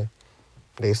season.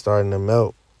 They starting to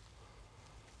melt.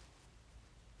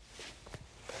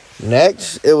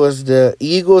 Next, it was the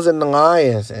Eagles and the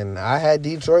Lions, and I had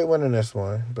Detroit winning this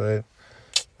one, but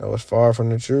that was far from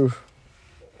the truth.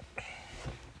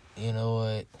 You know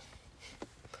what?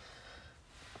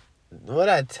 What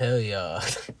I tell y'all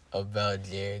about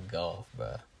Jared Goff,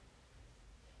 bro?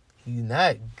 He's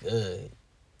not good.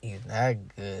 He's not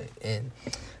good. And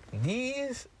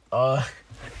these are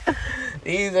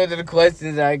the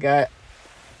questions I got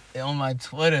on my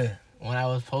Twitter when I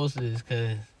was posting this,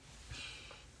 because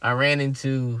I ran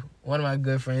into one of my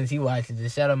good friends. He watches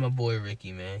this. Shout out my boy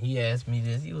Ricky, man. He asked me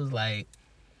this. He was like,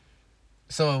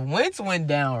 so if Wentz went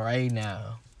down right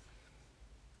now,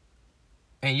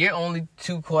 and your only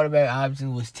 2 quarterback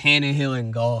options was Tannehill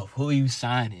and Goff, who are you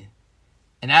signing?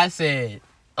 And I said,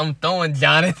 I'm throwing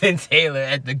Jonathan Taylor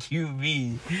at the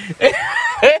QB.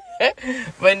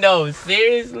 But no,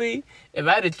 seriously, if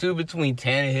I had to choose between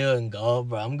Tannehill and Goff,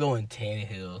 bro, I'm going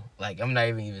Tannehill. Like, I'm not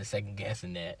even second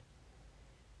guessing that.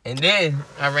 And then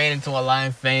I ran into a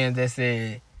Lion fan that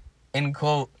said, end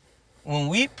quote, when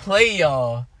we play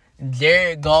y'all,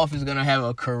 Jared Goff is going to have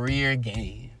a career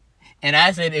game. And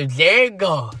I said, if Jared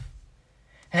Goff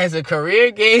has a career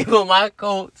game with my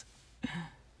coach,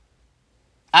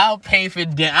 I'll pay for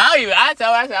dinner. I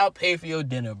said, I'll pay for your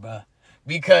dinner, bro.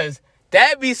 Because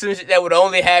that'd be some shit that would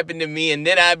only happen to me, and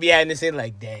then I'd be having to say,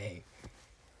 like, dang,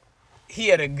 he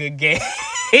had a good game.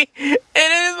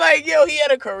 it's like, yo, he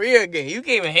had a career game. You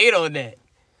can't even hate on that.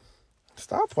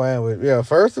 Stop playing with. Yeah,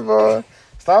 first of all,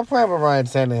 stop playing with Ryan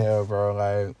Tannehill, bro.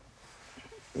 Like,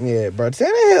 yeah, bro.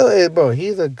 Tannehill is, bro.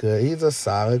 He's a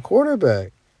solid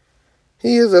quarterback.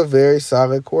 He is a very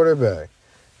solid quarterback.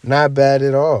 Not bad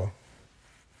at all.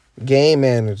 Game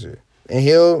manager, and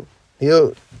he'll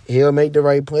make the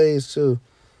right plays too.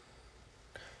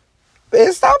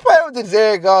 Man, stop playing with the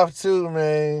Jared Goff too,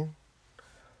 man.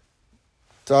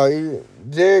 So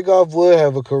Jared Goff would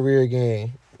have a career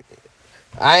game.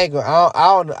 I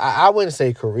wouldn't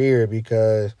say career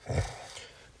because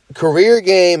career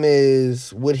game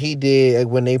is what he did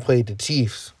when they played the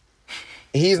Chiefs.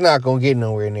 He's not gonna get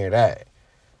nowhere near that.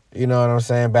 You know what I'm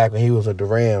saying? Back when he was with the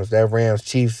Rams, that Rams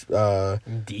Chiefs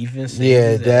defense.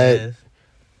 Yeah, that ass.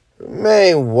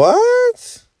 Man,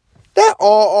 what? That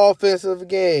all offensive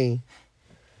game.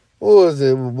 What was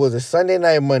it? Was it Sunday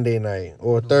night, Monday night,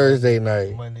 or Thursday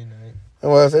night? Monday night. It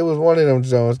was one of them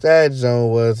Jones. That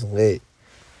Jones was lit.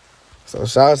 So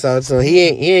shouts out to him. He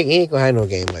ain't gonna have no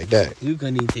game like that. You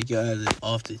couldn't even take your eyes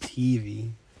off the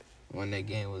TV when that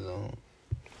game was on.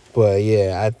 But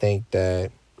yeah, I think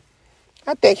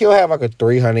he'll have like a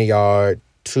 300-yard,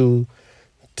 two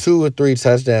or three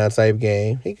touchdown type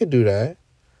game. He could do that.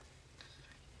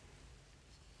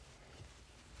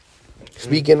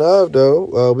 Speaking of,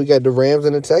 though, we got the Rams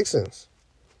and the Texans.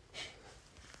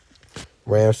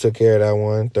 Rams took care of that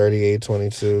one,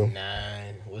 38-22.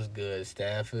 9 was good.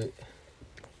 Stafford.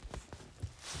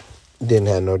 Didn't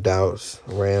have no doubts.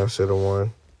 Rams should have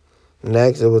won.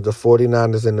 Next, it was the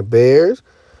 49ers and the Bears.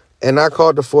 And I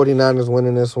called the 49ers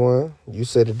winning this one. You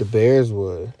said that the Bears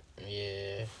would.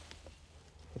 Yeah.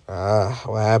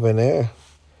 What happened there?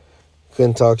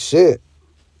 Couldn't talk shit.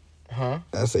 Huh?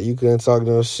 I said you couldn't talk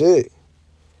no shit.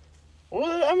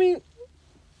 Well, I mean,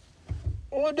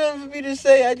 what does for me to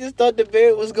say? I just thought the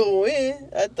Bears was going to win.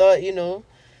 I thought,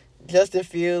 Justin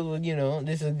Fields would,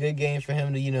 this is a good game for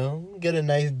him to, get a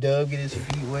nice dub, get his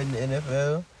feet wet in the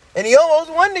NFL. And he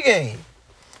almost won the game.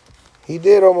 He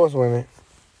did almost win it.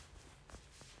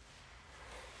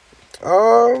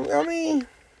 I mean,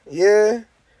 yeah.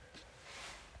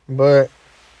 But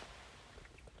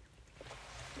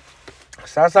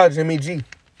shouts out Jimmy G.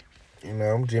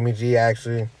 Jimmy G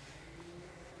actually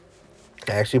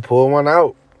pulled one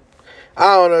out.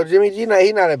 I don't know. Jimmy G,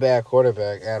 he's not a bad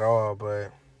quarterback at all,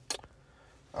 but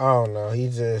I don't know. He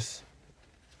just,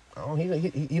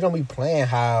 he don't be playing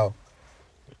how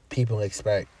people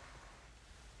expect.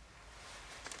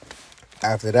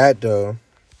 After that, though,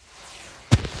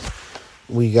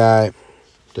 we got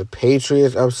the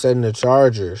Patriots upsetting the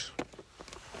Chargers.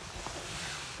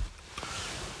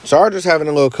 Chargers having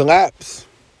a little collapse.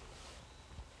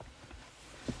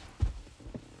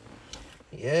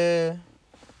 Yeah.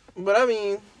 But, I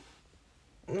mean,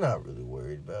 I'm not really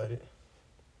worried about it.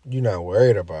 You're not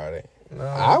worried about it? No.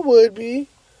 I would be.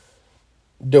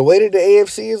 The way that the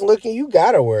AFC is looking, you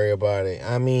got to worry about it.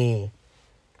 I mean,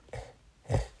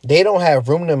 they don't have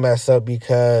room to mess up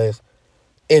because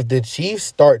if the Chiefs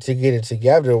start to get it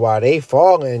together while they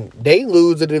falling, they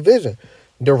lose the division.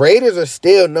 The Raiders are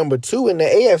still number 2 in the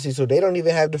AFC, so they don't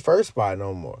even have the first spot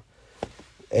no more.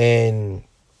 And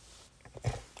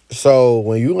so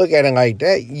when you look at it like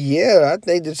that, yeah, I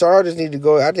think the Chargers need to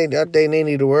go. I think they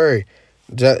need to worry.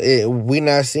 We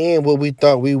not seeing what we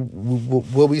thought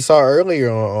what we saw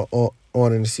earlier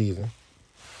on in the season.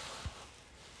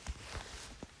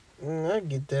 I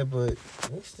get that, but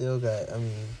we still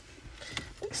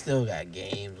got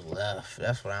games left.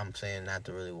 That's what I'm saying, not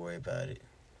to really worry about it.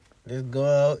 Just go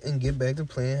out and get back to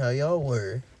playing how y'all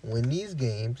were. Win these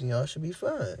games, and y'all should be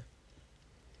fine.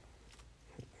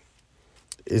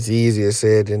 It's easier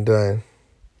said than done.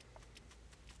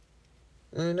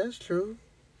 I mean, that's true.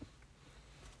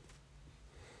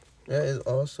 That is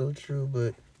also true,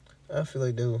 but I feel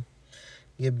like they'll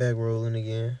get back rolling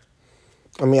again.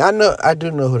 I mean, I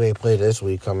do know who they play this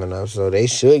week coming up, so they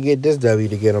should get this W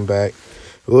to get them back.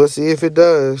 We'll see if it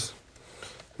does.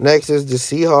 Next is the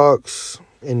Seahawks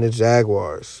and the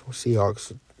Jaguars.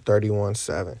 Seahawks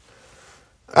 31-7.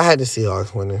 I had the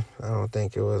Seahawks winning. I didn't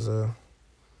think it was a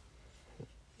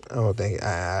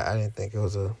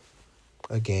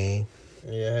game.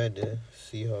 Yeah, I had the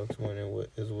Seahawks winning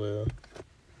as well.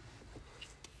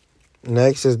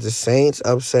 Next is the Saints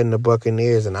upsetting the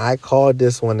Buccaneers, and I called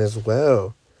this one as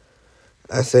well.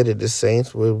 I said that the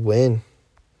Saints would win.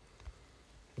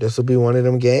 This will be one of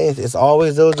them games. It's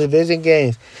always those division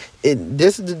games.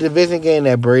 This is the division game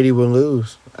that Brady will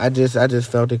lose. I just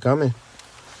felt it coming.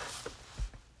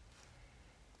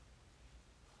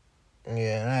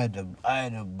 Yeah, and I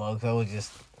had the Bucks. I was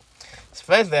just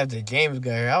Especially after James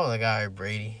got hurt, I was like, all right,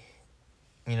 Brady.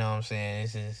 You know what I'm saying?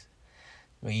 This is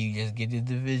where you just get the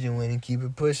division win and keep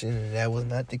it pushing, and that was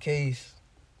not the case.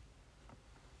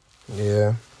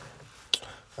 Yeah.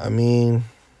 I mean,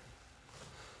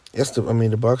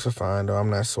 the Bucks are fine though. I'm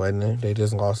not sweating it. They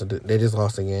just lost the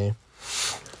game.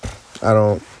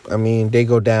 They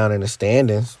go down in the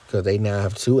standings because they now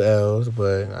have 2 L's,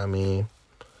 but I mean,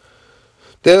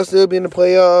 they'll still be in the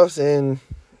playoffs, and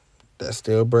that's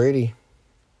still Brady.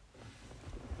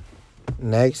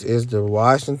 Next is the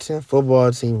Washington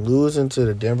football team losing to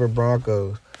the Denver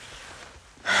Broncos.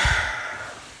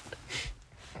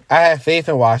 I had faith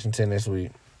in Washington this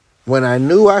week when I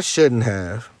knew I shouldn't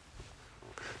have.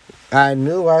 And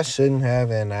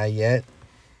not yet.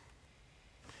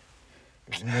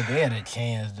 But they had a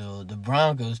chance, though. The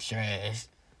Broncos trash.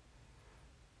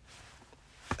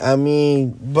 I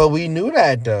mean, but we knew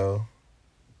that though.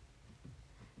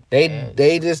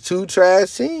 They just 2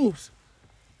 trash teams.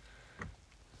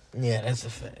 Yeah, that's a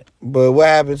fact. But what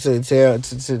happened to Taylor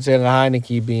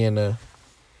Heineke being the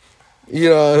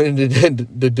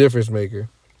difference maker?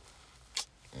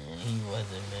 He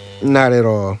wasn't, man. Not at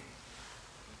all.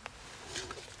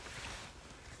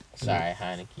 Sorry,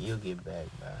 Heineke. You'll get back,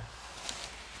 bro.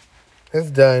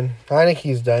 It's done.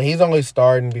 Heineke's done. He's only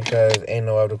starting because ain't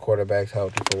no other quarterbacks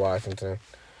healthy for Washington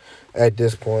at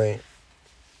this point.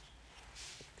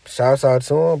 Shouts out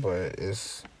to him, but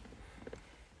it's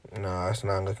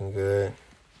not looking good.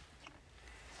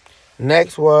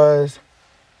 Next was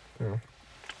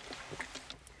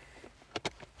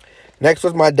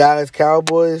my Dallas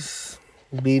Cowboys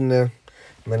beating the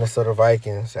Minnesota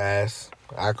Vikings, as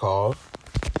I called.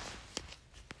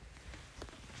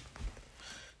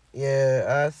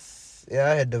 Yeah, I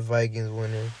had the Vikings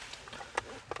winning.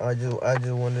 I just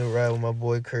wanted to ride with my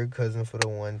boy Kirk Cousins for the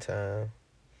one time.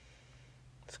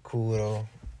 It's cool though.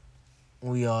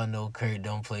 We all know Kirk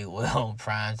don't play well on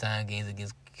primetime games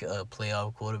against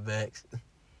playoff quarterbacks.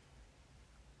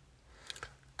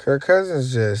 Kirk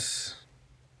Cousins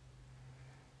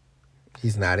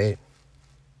he's not it.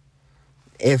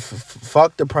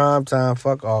 Fuck the primetime,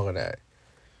 fuck all of that.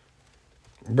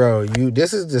 Bro,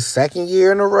 this is the second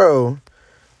year in a row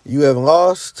you have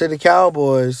lost to the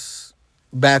Cowboys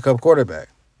backup quarterback.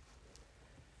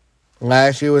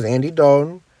 Last year was Andy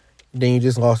Dalton. Then you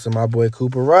just lost to my boy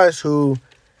Cooper Rush, who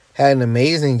had an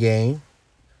amazing game,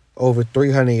 over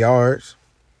 300 yards,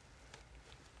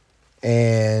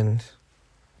 and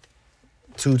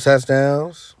 2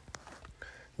 touchdowns.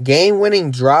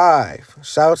 Game-winning drive.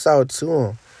 Shouts out to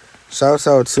him.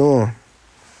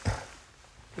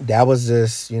 That was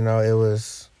just, it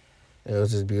was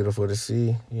just beautiful to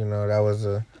see. That was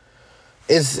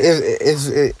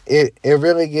it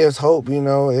really gives hope.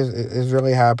 It's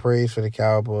really high praise for the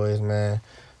Cowboys, man.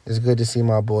 It's good to see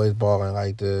my boys balling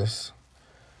like this.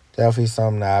 Definitely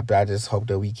something that I just hope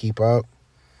that we keep up,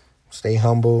 stay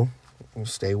humble,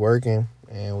 stay working,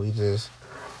 and we just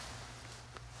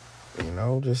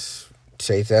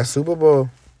chase that Super Bowl.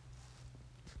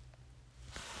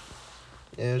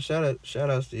 Yeah, shout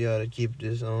outs to y'all to keep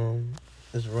this run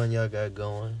y'all got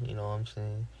going. You know what I'm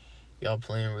saying? Y'all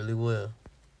playing really well.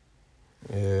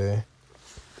 Yeah.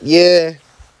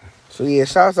 So yeah,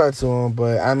 shouts out to him.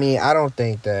 But I mean, I don't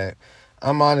think that.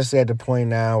 I'm honestly at the point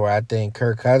now where I think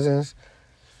Kirk Cousins,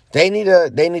 they need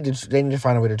to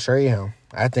find a way to trade him.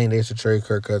 I think they should trade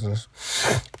Kirk Cousins.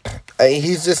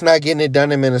 He's just not getting it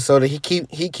done in Minnesota. He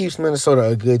keeps Minnesota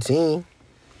a good team.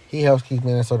 He helps keep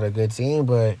Minnesota a good team,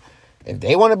 but if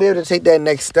they want to be able to take that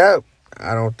next step,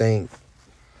 I don't think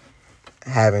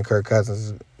having Kirk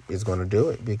Cousins is going to do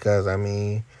it because, I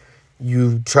mean,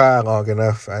 you tried long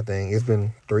enough, I think. It's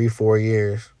been 3-4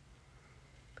 years,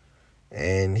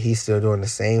 and he's still doing the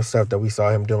same stuff that we saw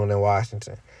him doing in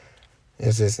Washington.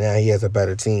 It's just now he has a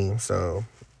better team, so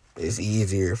it's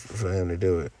easier for him to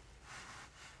do it.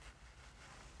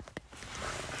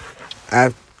 You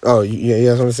have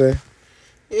something to say?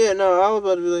 Yeah, no, I was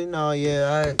about to be like, no,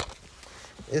 yeah,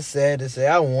 it's sad to say.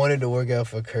 I wanted to work out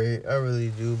for Kurt. I really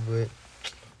do, but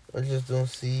I just don't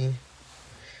see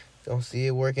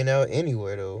it working out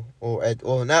anywhere though. I ain't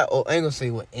gonna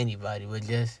say with anybody, but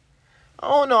just I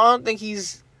don't know. I don't think he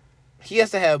has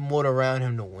to have more around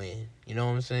him to win. You know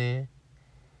what I'm saying?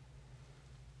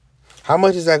 How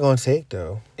much is that gonna take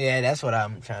though? Yeah, that's what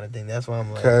I'm trying to think. That's why I'm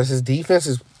like, because his defense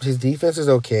is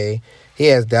okay. He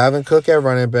has Dalvin Cook at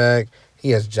running back. He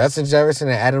has Justin Jefferson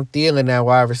and Adam Thielen at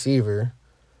wide receiver.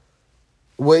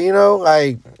 Well,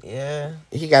 yeah,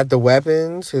 he got the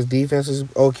weapons. His defense is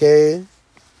okay.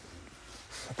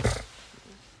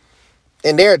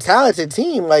 And they're a talented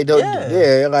team. Like,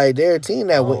 Yeah. like they're a team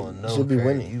that Oh no, should be Kurt,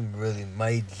 winning. you really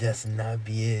might just not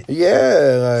be it. Yeah,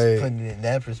 Just like putting it in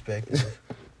that perspective.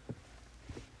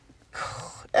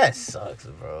 That sucks,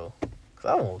 bro. Cause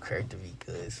I want Kurt to be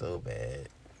good so bad.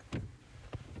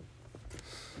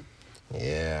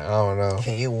 yeah, I don't know.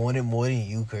 Can't you want it more than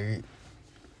you, Kurt?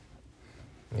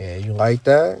 Yeah, you like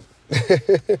that?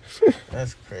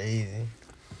 That's crazy.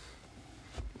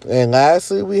 And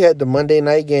lastly, we had the Monday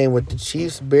night game with the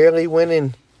Chiefs barely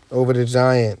winning over the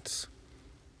Giants.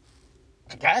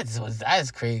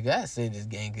 That's crazy. I said this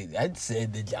game I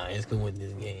said the Giants could win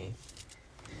this game.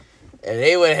 If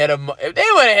they would have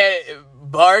had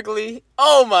Barkley,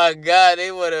 oh my God,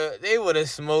 they would have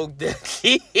smoked the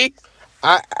Chiefs.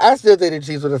 I still think the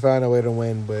Chiefs would have found a way to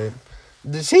win, but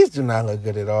the Chiefs do not look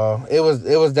good at all. It was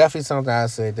definitely something I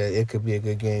said that it could be a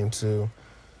good game too.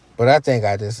 But I think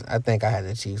I had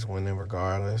the Chiefs winning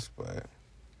regardless. But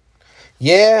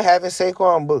yeah, having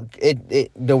Saquon, but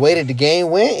it the way that the game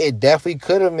went, it definitely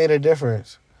could have made a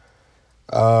difference.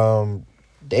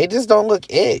 They just don't look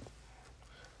it.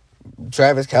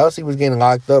 Travis Kelce was getting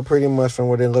locked up pretty much from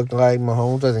what it looked like.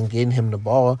 Mahomes wasn't getting him the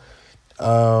ball.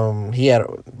 He had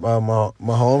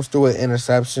Mahomes threw an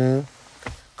interception,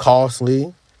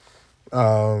 costly.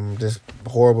 Just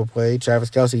horrible play.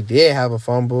 Travis Kelce did have a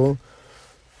fumble.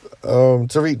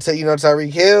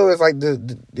 Tyreek Hill is like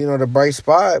the bright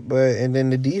spot, and then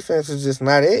the defense is just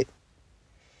not it.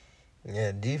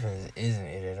 Yeah, defense isn't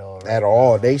it at all. Right At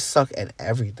all. now. They suck at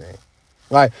everything.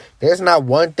 Like, there's not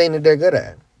one thing that they're good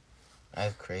at.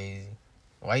 That's crazy.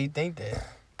 Why you think that?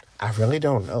 I really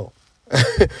don't know.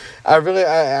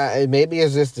 I maybe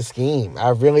it's just the scheme. I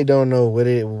really don't know what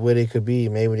it could be.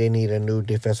 Maybe they need a new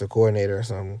defensive coordinator or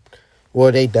something.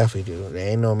 Well, they definitely do. They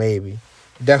ain't no maybe.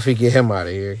 Definitely get him out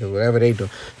of here because whatever they do.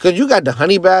 Because you got the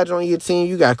Honey Badger on your team.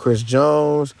 You got Chris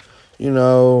Jones.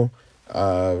 Anthony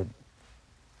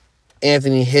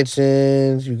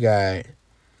Hitchens.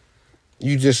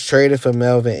 You just traded for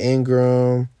Melvin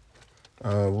Ingram.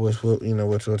 Which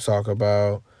we'll talk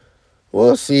about.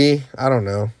 We'll see. I don't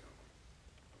know.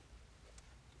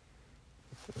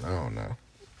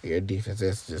 Your defense,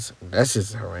 that's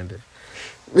just horrendous.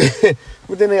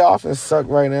 But then they offense suck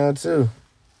right now too.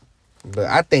 But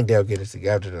I think they'll get it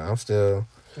together though. I'm still.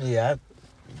 Yeah,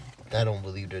 I don't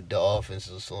believe that the offense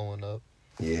is slowing up.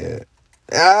 Yeah.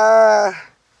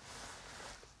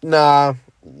 Nah.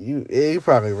 You're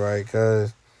probably right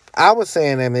because I was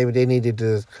saying that maybe they needed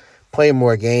to play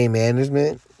more game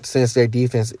management since their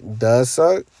defense does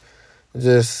suck.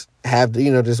 Just have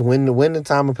just win the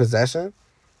time of possession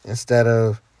instead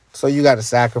of so you got to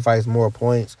sacrifice more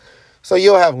points. So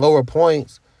you'll have lower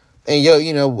points, and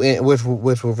which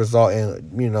will result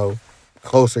in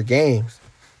closer games.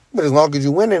 But as long as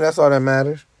you win it, that's all that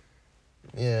matters.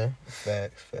 Yeah,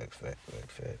 facts.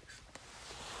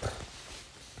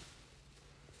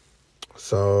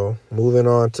 So moving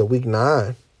on to week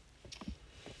 9.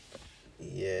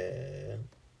 Yeah,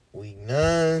 week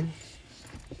 9.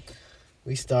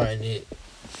 We starting it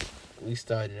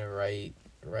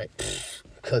right.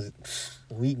 Cause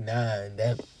week 9,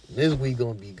 this week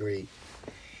gonna be great.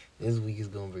 This week is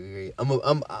gonna be great. I'm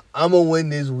gonna win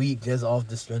this week just off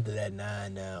the strength of that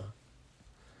 9 now.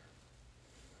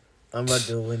 I'm about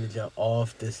to win the jump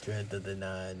off the strength of the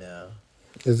 9 now.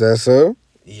 Is that so?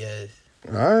 Yes.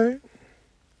 All right.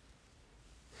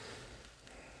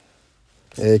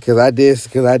 Yeah, cause I did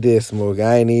smoke.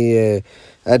 I did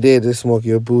just smoke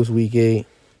your boost week 8.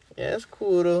 Yeah, that's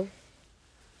cool though.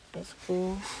 That's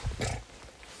cool.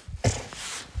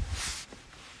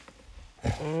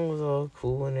 It was all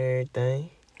cool and everything.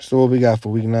 So what we got for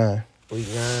week 9? Week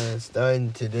 9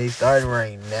 starting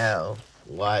right now.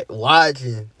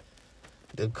 Watching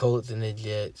the Colts and the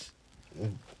Jets.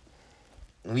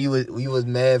 We was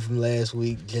mad from last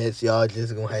week. Jets, y'all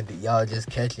just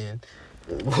catching.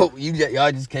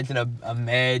 Y'all just catching a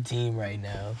mad team right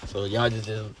now. So y'all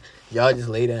just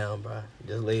lay down, bro.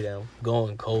 Just lay down.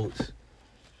 Going Colts.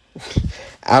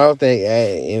 I don't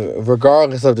think,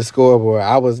 regardless of the scoreboard,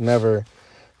 I was never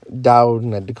doubting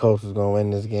that the Colts was gonna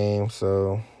win this game.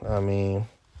 So I mean,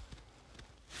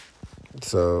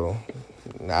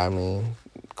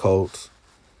 Colts.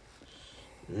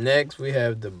 Next, we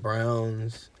have the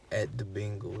Browns at the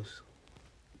Bengals.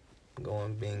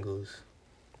 Going Bengals.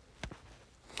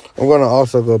 I'm gonna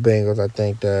also go Bengals. I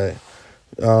think that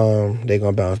they're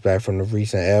gonna bounce back from the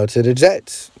recent L to the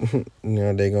Jets.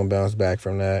 They're gonna bounce back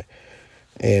from that.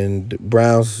 And the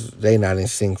Browns, they not in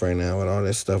sync right now with all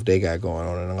this stuff they got going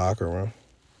on in the locker room.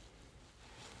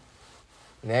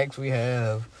 Next, we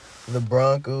have the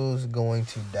Broncos going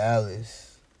to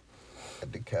Dallas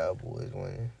at the Cowboys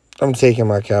winning. I'm taking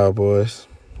my Cowboys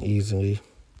easily.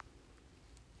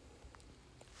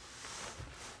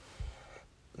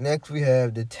 Next, we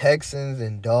have the Texans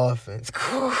and Dolphins.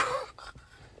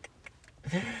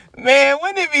 Man,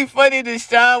 wouldn't it be funny if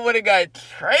Deshaun would have got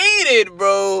traded,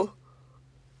 bro?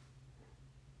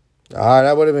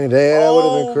 That would have been that. That would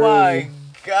have been crazy. Oh my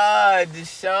God,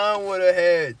 Deshaun would have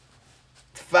had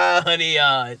 500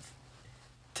 yards,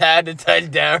 tied the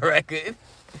touchdown record.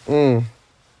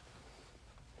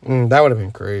 That would have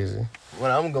been crazy.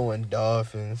 Well, I'm going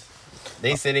Dolphins.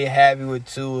 They said they happy with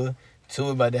Tua.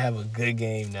 Tua about to have a good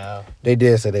game now. They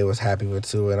did say they was happy with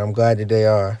Tua, and I'm glad that they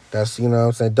are. That's, you know what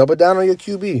I'm saying, double down on your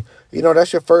QB. You know,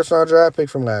 that's your first-round draft pick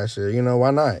from last year. You know,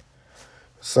 why not?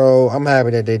 So I'm happy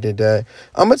that they did that.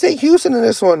 I'm going to take Houston in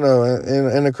this one, though,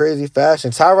 in a crazy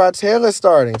fashion. Tyrod Taylor's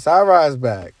starting. Tyrod's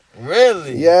back.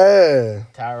 Really? Yeah.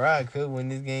 Tyrod could win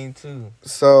this game, too.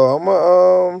 So I'm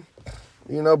going to,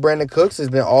 you know, Brandon Cooks has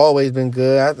always been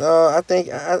good. I think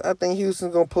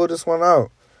Houston's going to pull this one out.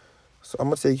 So I'm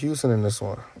going to take Houston in this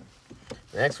one.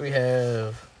 Next, we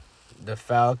have the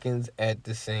Falcons at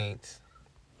the Saints.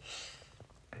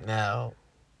 Now,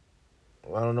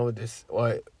 I don't know what the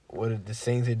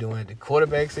Saints are doing at the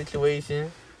quarterback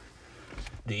situation.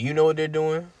 Do you know what they're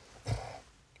doing?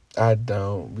 I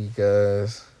don't,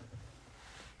 because...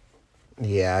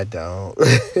 Yeah, I don't.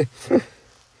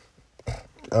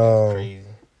 Crazy.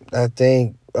 I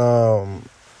think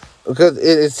because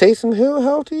is Taysom Hill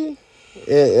healthy?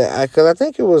 Because I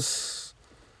think it was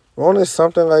only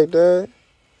something like that.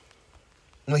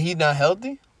 No, he's not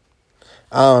healthy?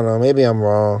 I don't know. Maybe I'm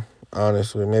wrong,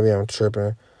 honestly. Maybe I'm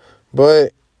tripping.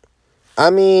 But, I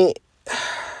mean,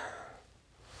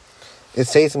 is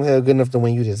Taysom Hill good enough to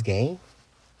win you this game?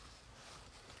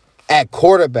 At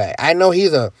quarterback. I know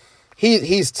he's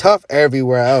tough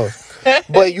everywhere else.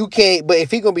 But you can't. But if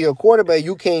he gonna be a quarterback,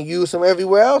 you can't use him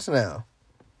everywhere else now.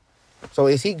 So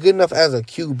is he good enough as a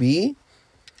QB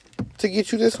to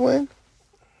get you this win?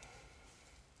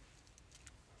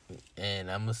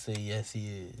 And I'm gonna say yes, he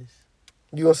is.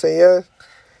 You gonna say yes?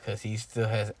 Because he still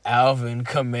has Alvin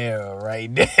Kamara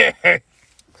right there.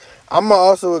 I'm gonna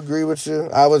also agree with you.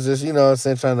 I was just, you know what I'm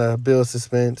saying, trying to build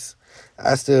suspense.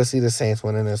 I still see the Saints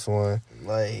winning this one.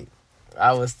 Like,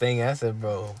 I was thinking, I said,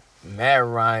 bro, Matt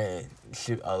Ryan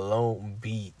should alone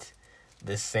beat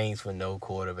the Saints with no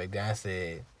quarterback. Then I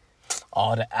said,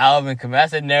 the Alvin Kamara. I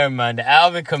said, never mind. The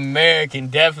Alvin Kamara can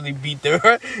definitely beat the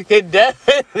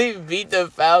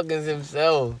Falcons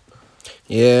himself.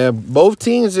 Yeah, both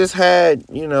teams just had,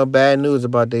 you know, bad news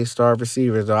about their star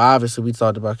receivers. Though obviously we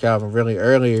talked about Calvin really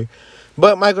earlier.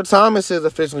 But Michael Thomas is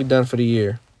officially done for the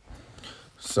year.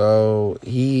 So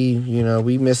he, you know,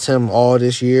 we missed him all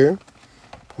this year,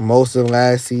 most of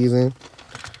last season.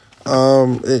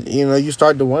 You know, you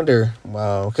start to wonder,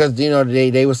 wow, because, you know,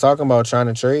 they was talking about trying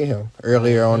to trade him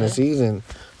earlier on the season,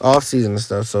 off season and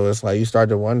stuff. So it's like you start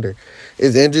to wonder,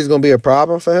 is injuries going to be a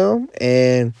problem for him?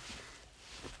 And,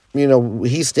 you know,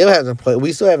 he still hasn't played.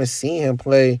 We still haven't seen him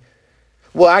play.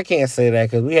 Well, I can't say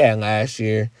that because we had last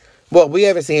year. Well, we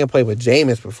haven't seen him play with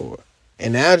Jameis before,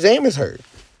 and now Jameis hurt.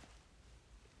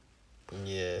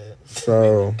 Yeah.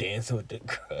 So dancing with the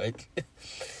crutch.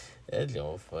 That's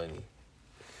all funny.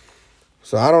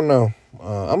 So I don't know.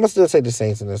 I'm gonna still take the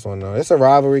Saints in this one though. It's a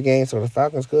rivalry game, so the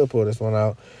Falcons could pull this one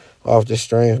out off the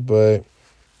strength. But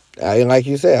like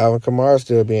you said, Alvin Kamara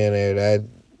still being there,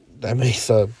 that makes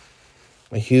a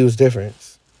huge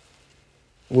difference.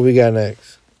 What we got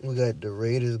next? We got the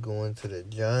Raiders going to the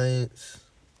Giants.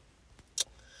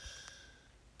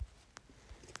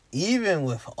 Even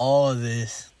with all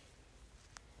this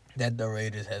that the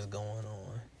Raiders has going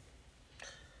on,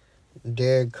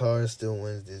 Derek Carr still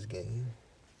wins this game.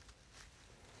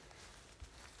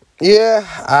 Yeah,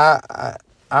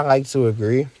 I like to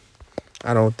agree.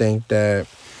 I don't think that,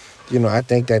 you know, I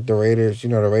think that the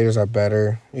Raiders are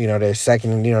better. You know, they're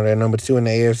second, you know, they're number 2 in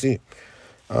the AFC.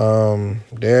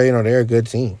 They're a good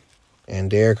team. And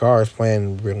Derek Carr is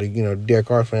playing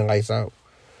lights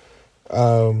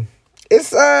out.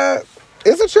 It's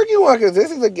a tricky one because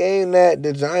this is a game that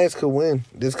the Giants could win.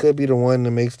 This could be the one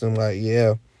that makes them like,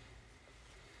 yeah.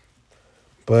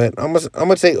 But I'm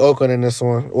gonna take Oakland in this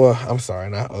one. Well, I'm sorry,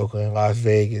 not Oakland, Las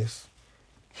Vegas.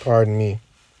 Pardon me.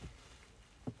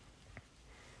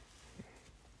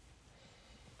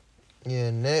 Yeah,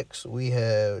 next we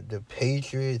have the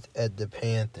Patriots at the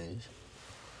Panthers.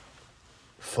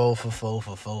 4 for 4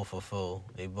 for 4 for 4.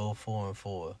 They both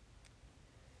 4-4.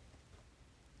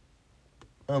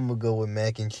 I'm gonna go with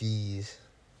mac and cheese.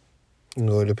 You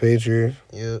go with the Patriots?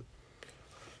 Yep.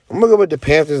 I'm going to go with the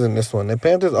Panthers in this one. The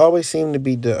Panthers always seem to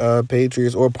beat the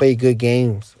Patriots or play good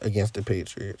games against the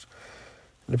Patriots.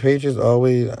 The Patriots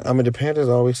always. I mean, the Panthers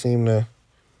always seem to.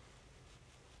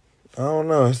 I don't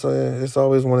know. It's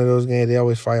always one of those games. They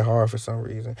always fight hard for some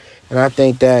reason, and I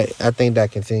think that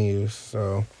continues.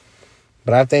 So,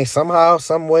 but I think somehow,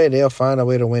 some way, they'll find a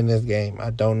way to win this game. I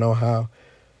don't know how.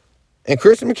 And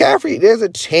Christian McCaffrey, there's a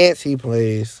chance he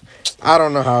plays. I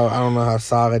don't know how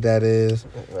solid that is,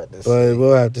 but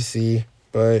we'll have to see.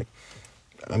 But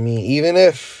I mean, even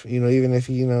if he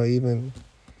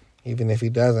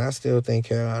doesn't, I still think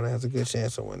Carolina has a good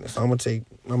chance of winning. So I'm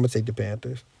gonna take the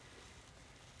Panthers.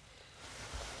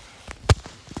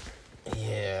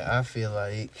 Yeah, I feel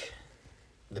like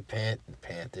the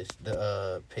Panthers,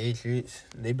 the Patriots,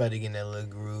 they about to get in that little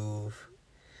groove.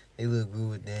 They little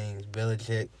groove with things.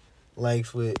 Belichick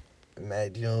likes what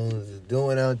Matt Jones is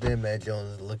doing out there. Matt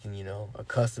Jones is looking,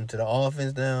 accustomed to the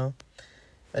offense now.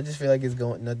 I just feel like it's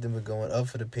going nothing but going up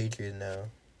for the Patriots now.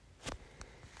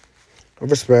 I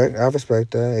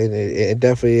respect that. It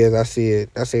definitely is. I see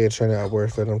it turning out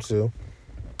worse for them too.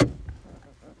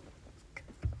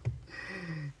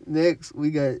 Next,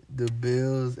 we got the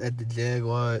Bills at the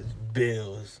Jaguars.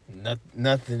 Bills.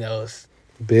 Nothing else.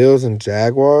 Bills and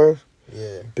Jaguars.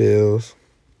 Yeah. Bills.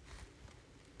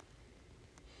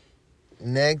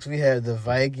 Next, we have the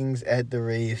Vikings at the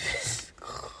Ravens.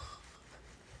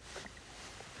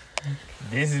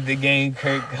 This is the game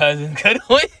Kirk Cousins could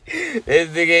win. This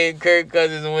is the game Kirk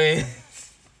Cousins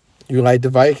wins. You like the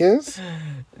Vikings?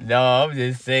 No, I'm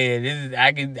just saying. This is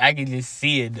I can just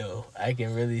see it though. I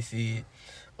can really see it.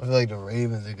 I feel like the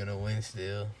Ravens are gonna win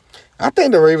still. I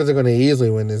think the Ravens are going to easily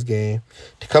win this game.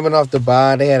 Coming off the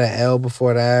bye, they had an L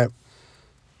before that.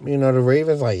 The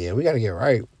Ravens we got to get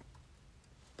right.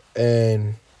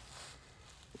 And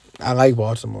I like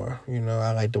Baltimore.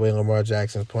 I like the way Lamar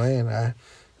Jackson's playing. I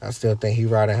still think he's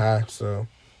riding high. So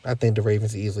I think the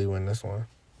Ravens easily win this one.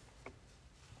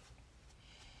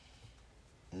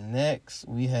 Next,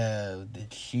 we have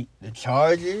the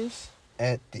Chargers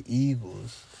at the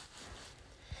Eagles.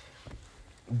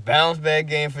 Bounce back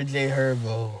game for Jay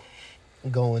Herbo.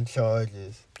 Going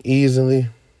Chargers. Easily.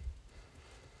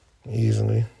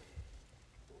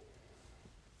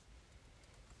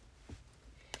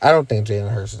 I don't think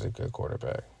Jalen Hurts is a good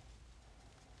quarterback.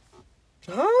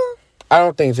 Huh? I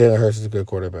don't think Jalen Hurts is a good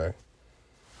quarterback.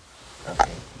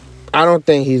 I don't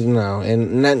think he's no.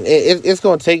 And it's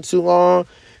going to take too long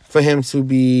for him to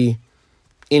be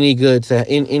any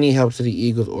help to the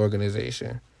Eagles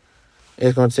organization.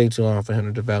 It's going to take too long for him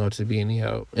to develop to be any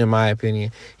help, in my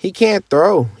opinion. He can't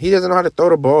throw. He doesn't know how to throw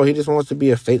the ball. He just wants to be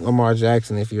a fake Lamar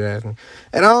Jackson, if you ask me.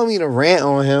 And I don't mean to rant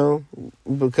on him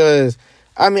because,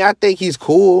 I think he's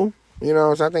cool.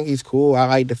 So I think he's cool. I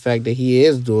like the fact that he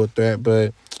is dual threat,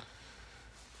 but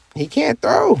he can't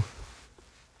throw.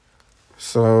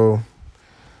 So,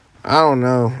 I don't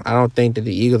know. I don't think that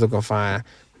the Eagles are going to find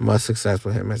much success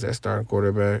with him as that starting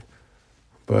quarterback.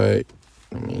 But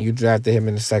you drafted him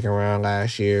in the second round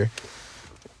last year,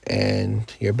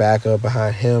 and your backup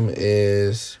behind him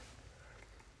is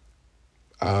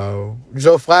Joe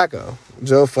Flacco.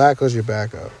 Joe Flacco's your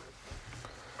backup.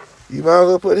 You might as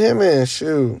well put him in.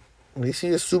 Shoot. At least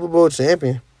he's a Super Bowl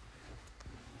champion.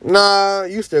 Nah,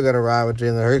 you still got to ride with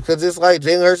Jalen Hurts because it's like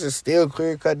Jalen Hurts is still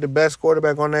clear-cut the best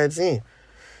quarterback on that team.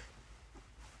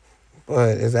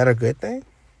 But is that a good thing?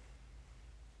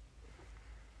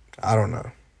 I don't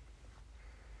know.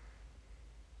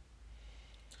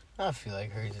 I feel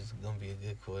like Hurts is gonna be a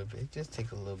good quarterback. It just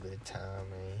takes a little bit of time,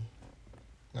 man.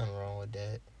 Nothing wrong with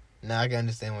that. Now I can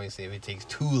understand when you say if it takes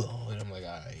too long, and I'm like, all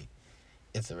right,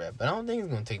 it's a wrap. But I don't think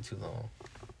it's gonna take too long.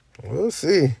 We'll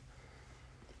see.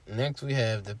 Next we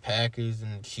have the Packers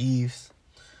and the Chiefs.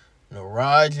 The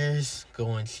Rodgers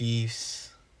going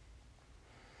Chiefs.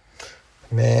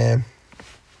 Man.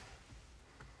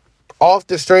 Off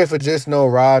the strength of just no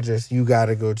Rodgers, you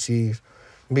gotta go Chiefs.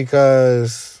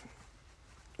 Because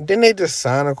didn't they just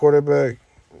sign a quarterback?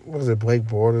 What was it, Blake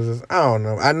Bortles? I don't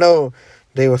know. I know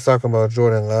they was talking about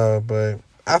Jordan Love, but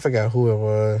I forgot who it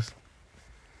was.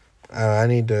 I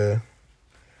need to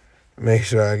make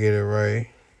sure I get it right.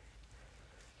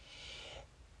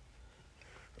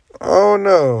 Oh,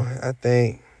 no. I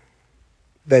think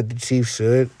that the Chiefs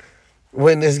should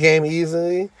win this game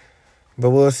easily.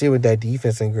 But we'll see what that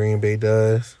defense in Green Bay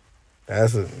does.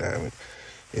 That's what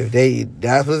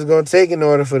that's what it's going to take in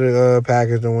order for the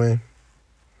Packers to win.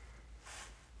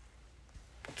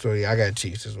 So, yeah, I got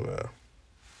Chiefs as well.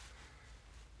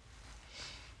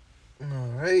 All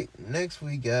right. Next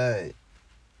we got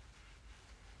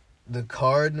the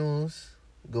Cardinals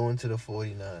going to the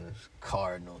 49ers.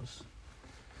 Cardinals.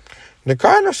 The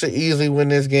Cardinals should easily win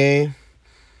this game.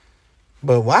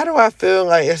 But why do I feel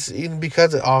like it's even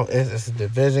because it's a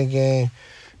division game,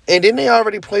 and then they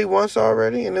already played once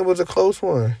already, and it was a close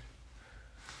one.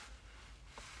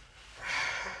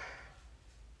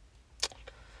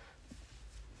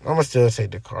 I'm gonna still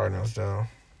take the Cardinals though.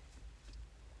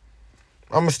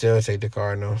 I'm gonna still take the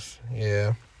Cardinals.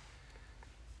 Yeah.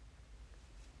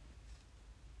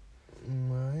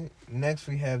 All right. Next,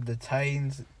 we have the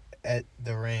Titans at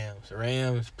the Rams.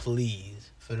 Rams, please,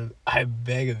 I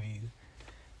beg of you.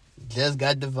 Just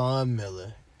got Devon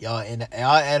Miller. Y'all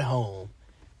at home.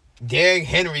 Derrick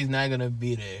Henry's not gonna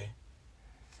be there.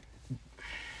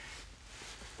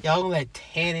 Y'all gonna let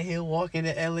Tannehill walk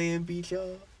into LA and beat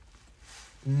y'all?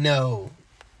 No.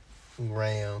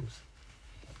 Rams.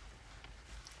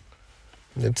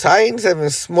 The Titans have been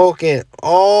smoking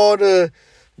all that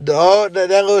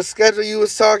little schedule you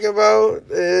was talking about.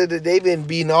 They've been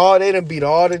beating they done beat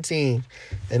all the teams.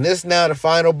 And this now the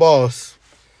final boss.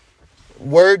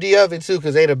 Worthy of it too,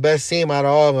 because they the best team out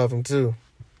of all of them too.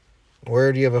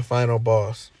 Worthy of a final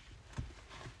boss.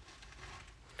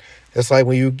 It's like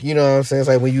when you know what I'm saying? It's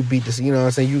like when you beat this, you know what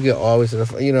I'm saying? You get always to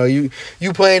the,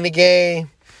 you playing the game,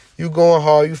 you going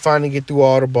hard, you finally get through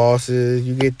all the bosses,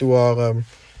 you get through all of them.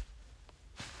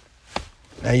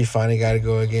 Now you finally got to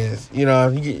go against, you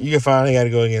finally got to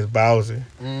go against Bowser.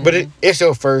 Mm-hmm. But it's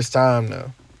your first time,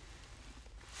 though.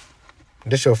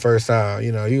 This your first time,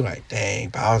 you like, dang,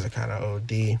 Bowser kind of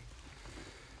OD.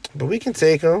 But we can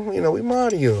take him, we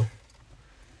Mario.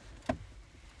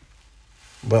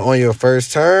 But on your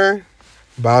first turn,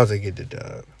 Bowser get the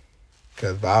dub.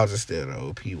 Because Bowser's still the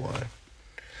OP one.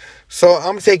 So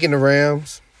I'm taking the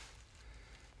Rams.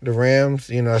 The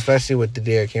Rams, especially with the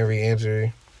Derrick Henry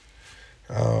injury.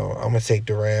 I'm going to take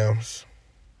the Rams.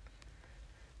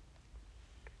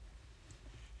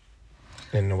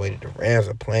 And the way that the Rams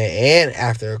are playing, and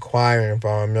after acquiring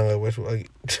Von Miller, which was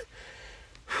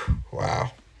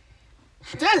wow.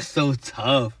 That's so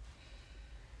tough.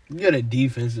 You got a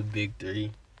defensive big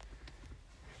three.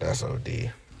 That's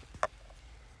OD.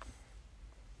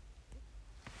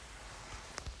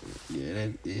 Yeah,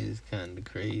 that is kind of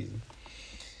crazy.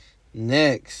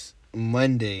 Next,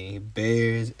 Monday,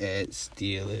 Bears at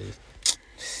Steelers.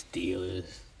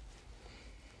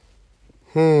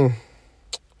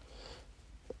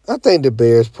 I think the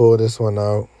Bears pull this one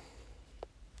out.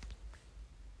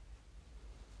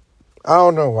 I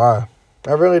don't know why.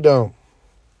 I really don't.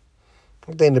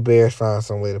 I think the Bears find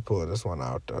some way to pull this one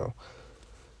out, though.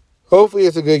 Hopefully,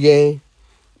 it's a good game.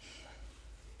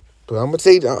 But I'm gonna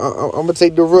take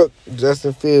the Rook,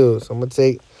 Justin Fields. I'm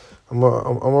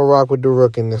gonna rock with the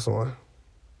Rook in this one.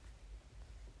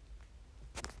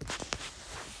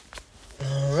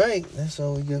 All right, that's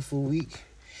all we got for week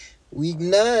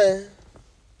 9.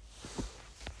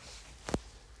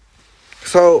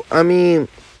 So, I mean,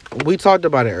 we talked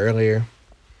about it earlier.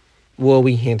 Well,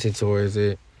 we hinted towards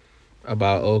it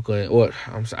about Oakland.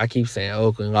 I keep saying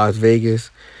Oakland, Las Vegas,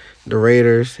 the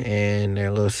Raiders, and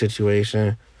their little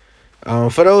situation.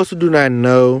 For those who do not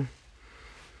know,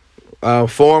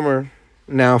 former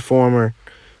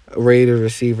Raiders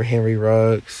receiver Henry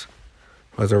Ruggs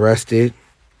was arrested,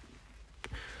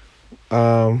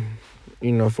 for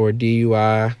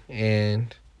DUI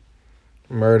and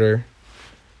murder,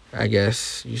 I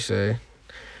guess you say.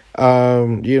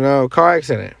 Car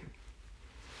accident.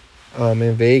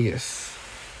 In Vegas.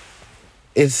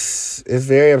 It's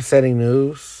very upsetting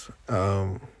news.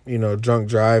 Drunk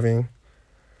driving.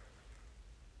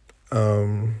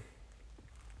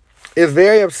 It's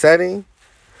very upsetting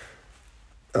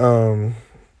for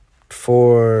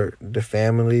the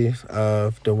families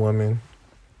of the woman,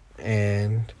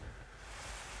 and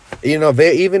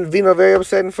very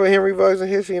upsetting for Henry Ruggs and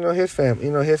his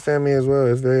family, his family as well.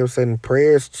 It's very upsetting.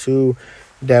 Prayers to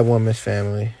that woman's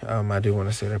family. I do want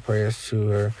to say that prayers to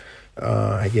her.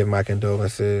 I give my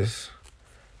condolences.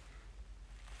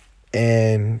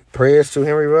 And prayers to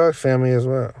Henry Ruggs' family as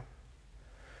well.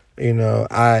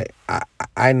 I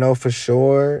know for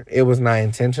sure it was not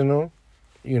intentional,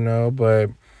 but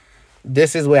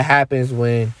this is what happens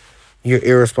when you're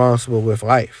irresponsible with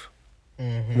life.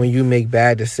 Mm-hmm. When you make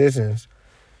bad decisions.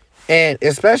 And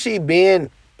especially being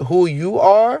who you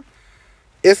are,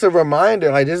 it's a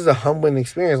reminder, like, this is a humbling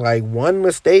experience. Like, one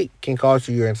mistake can cost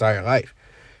you your entire life.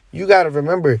 You got to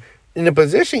remember, in the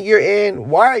position you're in,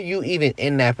 why are you even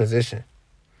in that position?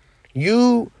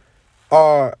 You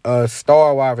are a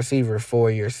star wide receiver for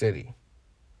your city.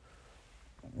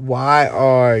 Why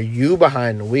are you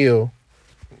behind the wheel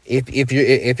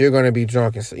if you're going to be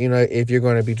drunk? If you're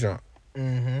going to be drunk.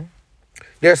 Mm-hmm.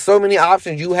 There's so many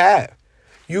options you have.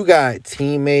 You got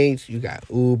teammates, you got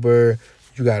Uber,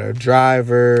 you got a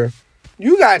driver,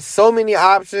 You got so many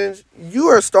options. You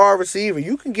are a star receiver.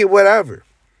 You can get whatever.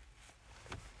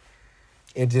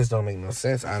 It just don't make no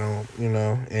sense. I don't,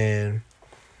 and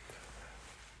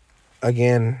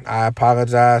again, I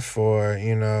apologize for,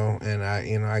 and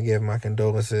I give my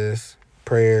condolences,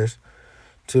 prayers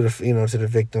to the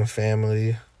victim's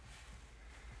family.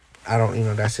 I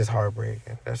don't, that's just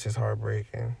heartbreaking. That's just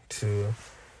heartbreaking to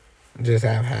just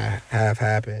have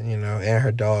happen, and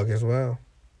her dog as well.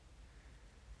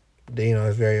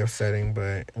 It's very upsetting,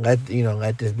 but let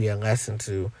this be a lesson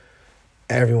to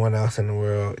everyone else in the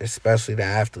world, especially the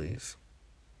athletes.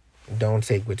 Don't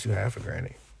take what you have for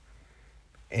granted.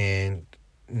 And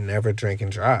never drink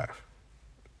and drive.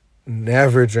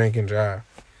 Never drink and drive.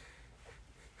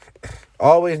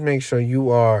 Always make sure you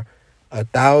are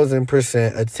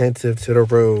 1,000% attentive to the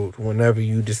road whenever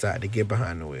you decide to get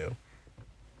behind the wheel.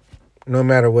 No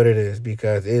matter what it is,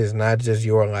 because it is not just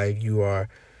your life you are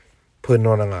putting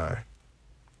on the line.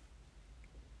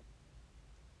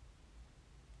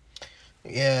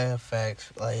 Yeah,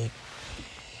 facts. Like,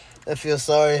 I feel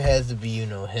sorry it has to be,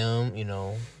 him,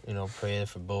 prayer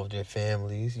for both their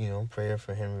families, prayer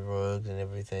for Henry Ruggs and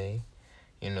everything,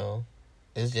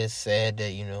 It's just sad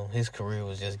that, his career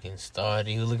was just getting started.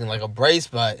 He was looking like a bright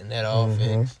spot in that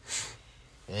offense.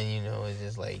 And, it's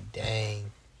just like,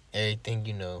 dang,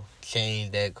 everything,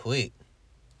 changed that quick.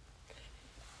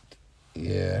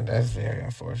 Yeah, that's very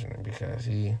unfortunate because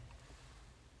he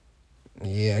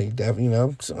definitely,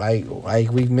 like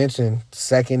we mentioned,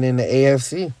 second in the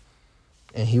AFC.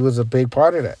 And he was a big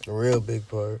part of that. A real big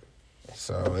part.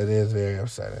 So it is very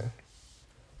upsetting.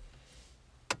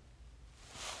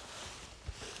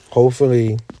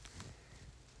 Hopefully,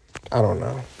 I don't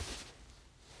know.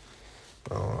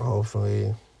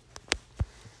 Hopefully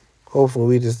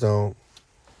we just don't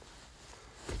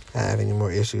have any more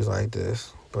issues like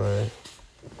this. But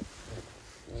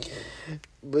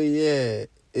yeah,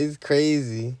 it's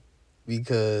crazy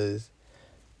because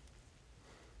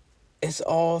it's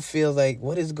all feels like,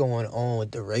 what is going on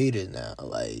with the Raiders now?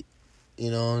 Like,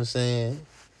 you know what I'm saying?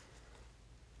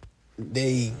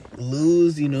 They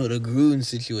lose, the Gruden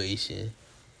situation.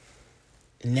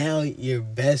 And now your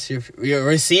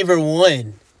receiver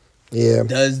one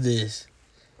does this.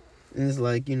 And it's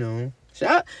like,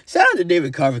 shout out to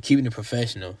David Carr for keeping it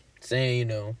professional. Saying,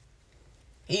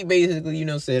 he basically,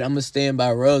 said, I'm going to stand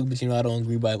by Ruggs, but, I don't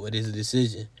agree with his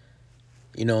decision.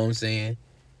 You know what I'm saying?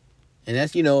 And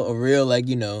that's, a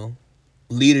real,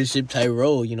 leadership type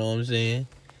role, you know what I'm saying?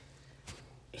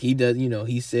 He does,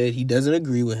 he said he doesn't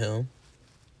agree with him.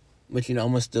 But, I'm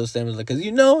going to still stand with him. Because,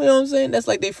 you know what I'm saying? That's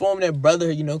like they formed that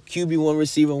brother, QB1,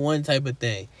 receiver one type of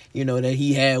thing. That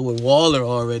he had with Waller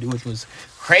already, which was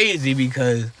crazy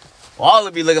because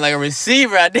Waller be looking like a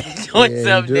receiver out there doing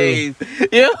some days.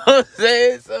 You know what I'm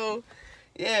saying? So,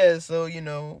 yeah,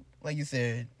 like you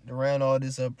said, around all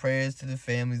this prayers to the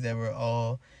families that were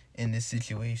all in this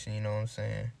situation, you know what I'm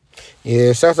saying?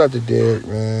 Yeah, shout out to Derek,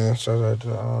 man. Shout out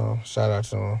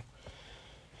to him.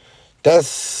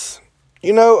 That's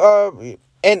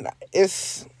and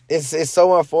it's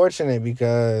so unfortunate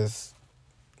because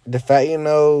the fact,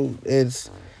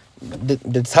 it's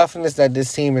the toughness that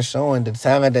this team is showing, the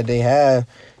talent that they have,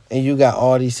 and you got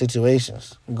all these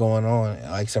situations going on,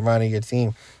 like surrounding your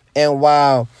team. And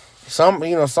while some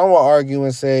will argue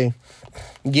and say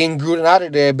getting Gruden out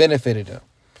of there benefited them.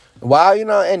 While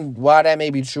that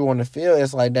may be true on the field,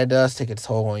 it's like that does take a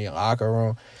toll on your locker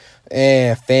room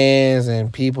and fans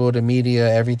and people, the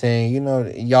media, everything.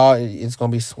 Y'all, it's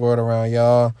gonna be swirled around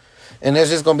y'all, and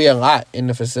there's just gonna be a lot in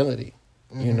the facility.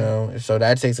 So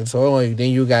that takes a toll on you.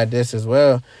 Then you got this as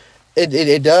well.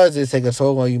 It does take a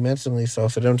toll on you mentally. So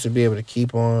for them to be able to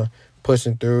keep on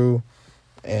pushing through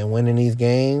and winning these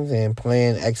games and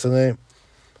playing excellent,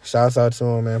 shouts out to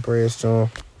him, man. Prayers to him.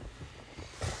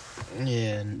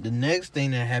 Yeah, the next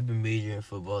thing that happened major in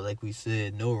football, like we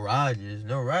said, no Rodgers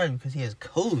because he has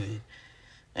COVID.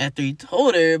 After he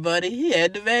told everybody he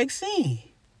had the vaccine.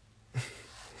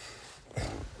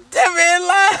 That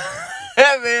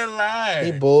man lied.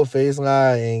 He bull-faced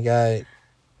lied and got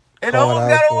and almost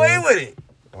got away with it.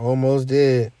 Almost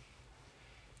did.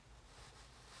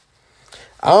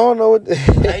 I don't know what.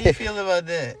 How you feel about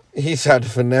that? He tried to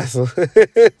finesse him.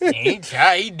 He ain't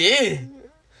tried. He did.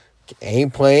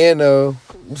 Ain't playing though.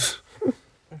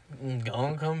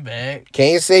 Gonna come back.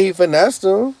 Can't say he finessed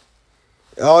him.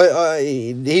 He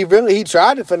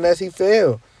tried to finesse. He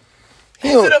failed.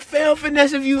 Is it a failed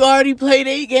finesse if you already played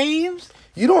 8 games?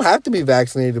 You don't have to be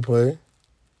vaccinated to play.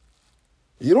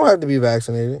 You don't have to be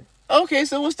vaccinated. Okay,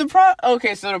 so what's the problem?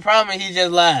 Okay, so the problem is he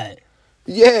just lied.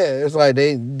 Yeah, it's like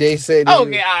they said. Okay, all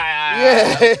right.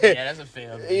 Yeah. Yeah, that's a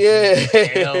fail. Yeah.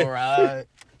 L-Rod.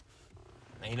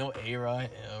 Ain't no A-Rod,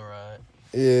 L-Rod.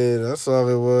 Yeah, that's all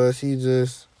it was. He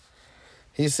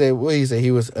said what he said.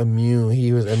 He was immune.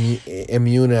 He was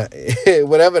immune.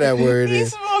 Whatever that word He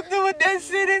is. smoked it with that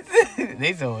sentence.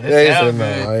 They said, well, They that said sound no.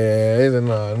 good. Yeah, they said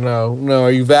no.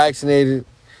 Are you vaccinated?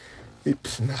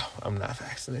 No, I'm not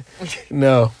vaccinated.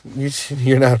 No,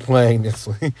 you're not playing this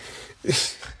way.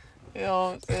 You know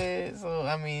what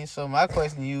I'm saying? So my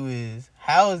question to you is,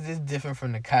 how is this different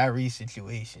from the Kyrie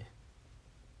situation?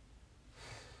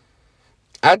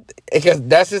 Because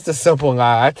that's just a simple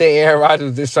lie. I think Aaron Rodgers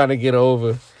was just trying to get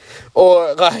over,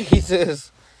 or like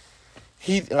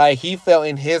he felt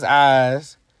in his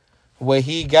eyes what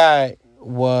he got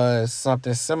was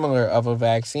something similar of a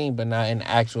vaccine, but not an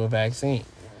actual vaccine.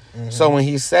 Mm-hmm. So when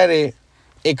he said it,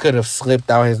 it could have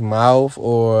slipped out his mouth,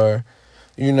 or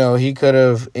he could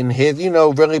have in his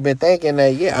really been thinking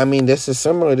that this is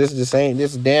similar. This is the same.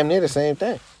 This is damn near the same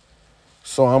thing.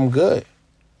 So I'm good.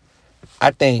 I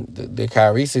think the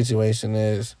Kyrie situation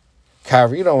is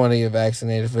Kyrie don't want to get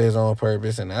vaccinated for his own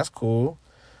purpose, and that's cool.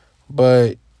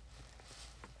 But,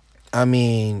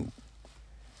 the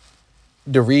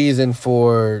reason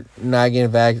for not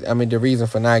getting the reason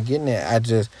for not getting it, I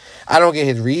don't get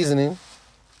his reasoning.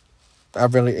 I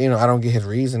really, I don't get his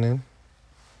reasoning.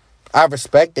 I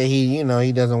respect that he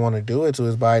doesn't want to do it to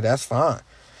his body. That's fine.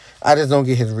 I just don't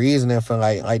get his reasoning for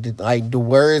the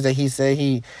words that he said.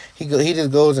 He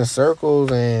just goes in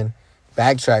circles and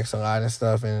backtracks a lot and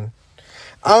stuff, and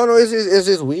I don't know. It's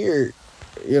just weird,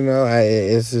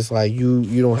 It's just like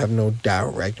you don't have no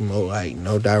direct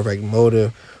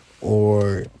motive,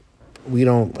 or we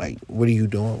don't what are you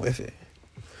doing with it?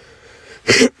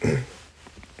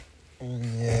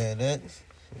 Yeah,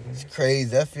 it's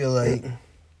crazy. I feel like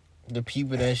the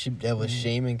people that was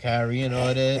shaming Kyrie and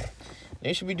all that,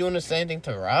 they should be doing the same thing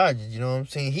to Rodgers. You know what I'm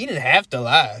saying? He didn't have to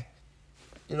lie.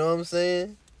 You know what I'm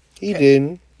saying? He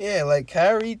didn't. Yeah, like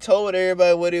Kyrie told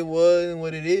everybody what it was and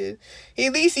what it is.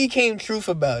 At least he came truth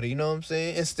about it. You know what I'm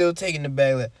saying? And still taking the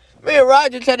bag like, man,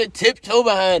 Rodgers had to tiptoe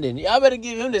behind it. Y'all better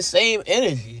give him the same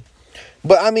energy.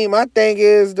 But my thing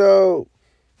is though,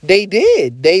 they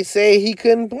did. They say he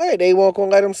couldn't play. They weren't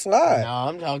gonna let him slide. No,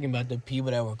 I'm talking about the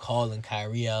people that were calling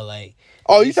Kyrie out like.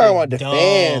 Oh, you talking about the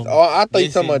fans? Oh, I thought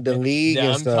you talking about the league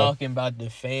and stuff. I'm talking about the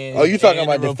fans. Oh, you talking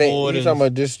about the fans? You talking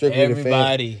about just strictly the fans?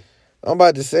 Everybody. I'm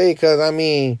about to say, because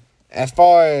as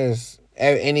far as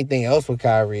anything else with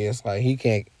Kyrie, it's like he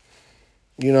can't.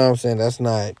 You know what I'm saying? That's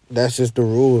just the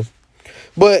rules.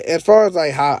 But as far as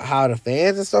how the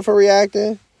fans and stuff are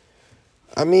reacting,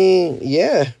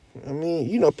 yeah.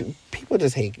 People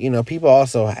just hate. People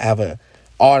also have a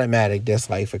automatic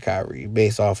dislike for Kyrie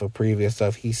based off of previous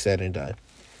stuff he said and done.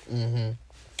 Mm-hmm.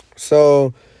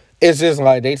 So it's just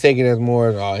like they take it as more,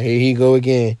 oh, here he go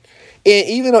again. And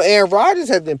even though Aaron Rodgers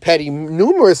has been petty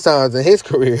numerous times in his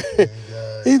career,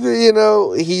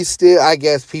 he's still, I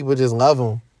guess people just love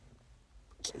him.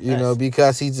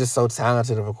 Because he's just so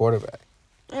talented of a quarterback.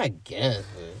 I guess.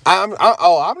 I'm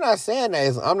not saying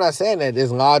that. I'm not saying that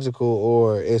it's logical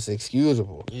or it's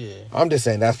excusable. Yeah. I'm just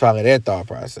saying that's probably their thought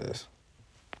process.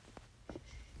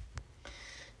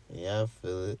 Yeah, I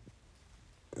feel it.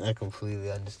 I completely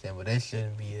understand, but that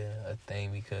shouldn't be a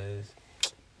thing because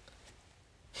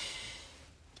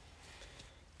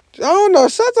I don't know.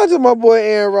 Shout out to my boy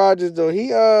Aaron Rodgers though. He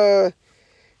helped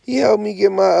me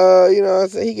get my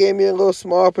he gave me a little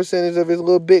small percentage of his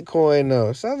little Bitcoin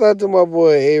though. Shout out to my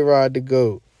boy A-Rod the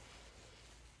GOAT.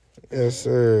 Yes,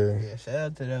 sir. Yeah, shout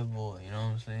out to that boy, you know what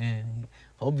I'm saying?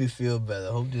 Hope you feel better.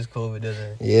 Hope this COVID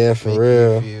doesn't for make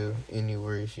real. you feel any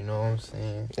worse, you know what I'm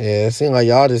saying? Yeah, it seemed like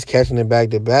y'all just catching it back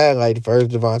to back. Like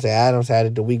first Devontae Adams had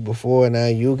it the week before, and now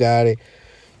you got it.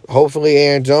 Hopefully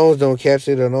Aaron Jones don't catch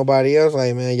it or nobody else.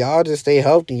 Like, man, y'all just stay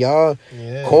healthy. Y'all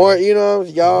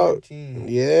y'all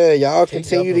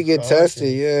continue to get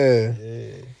tested. Yeah.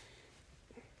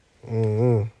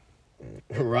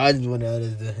 Mm-hmm. Rodgers went out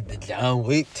as the John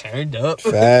Wick turned up.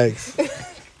 Facts.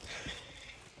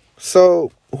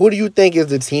 So, who do you think is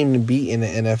the team to beat in the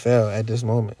NFL at this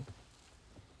moment?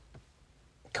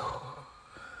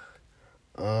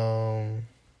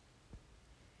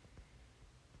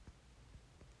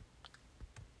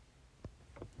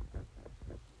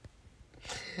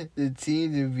 The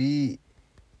team to beat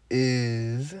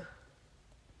is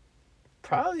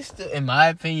probably still, in my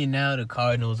opinion now, the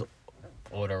Cardinals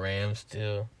or the Rams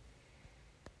still.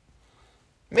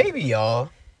 Maybe y'all.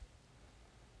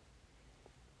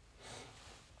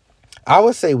 I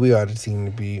would say we are the team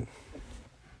to beat.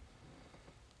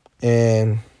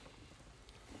 And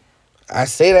I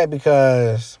say that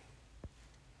because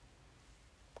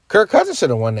Kirk Cousins should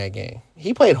have won that game.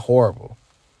 He played horrible.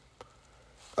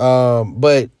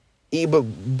 But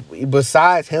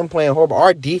besides him playing horrible,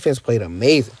 our defense played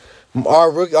amazing.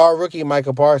 Our rookie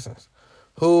Michael Parsons,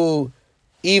 who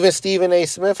even Stephen A.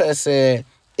 Smith has said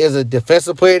is a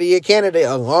defensive player of the year candidate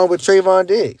along with Trayvon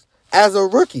Diggs as a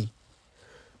rookie.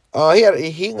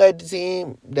 He led the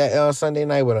team that Sunday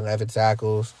night with 11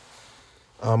 tackles.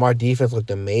 Our defense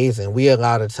looked amazing. We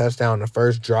allowed a touchdown on the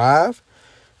first drive,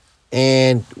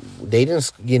 and they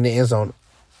didn't get in the end zone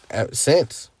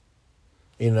since.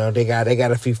 You know, they got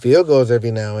a few field goals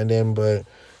every now and then, but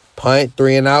punt,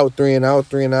 3 and out.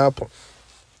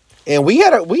 And we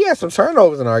had some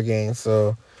turnovers in our game,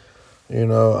 so you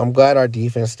know, I'm glad our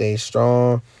defense stayed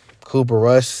strong. Cooper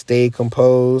Rush stayed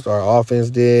composed. Our offense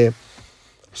did.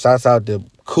 Shouts out to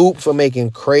Coop for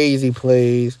making crazy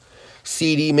plays.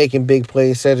 CD making big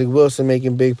plays. Cedric Wilson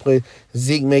making big plays.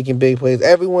 Zeke making big plays.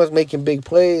 Everyone's making big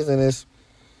plays, and it's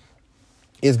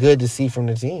good to see from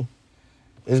the team.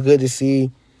 It's good to see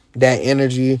that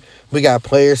energy. We got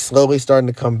players slowly starting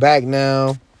to come back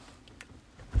now.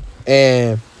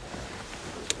 And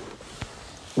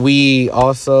we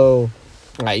also,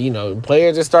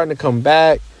 players are starting to come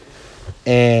back.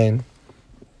 And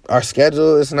our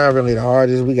schedule is not really the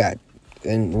hardest.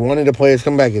 And one of the players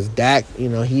come back is Dak. You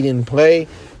know, he didn't play.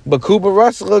 But Cooper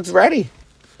Rush looks ready.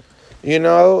 You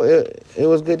know, it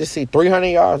was good to see. 300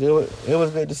 yards. It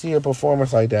was good to see a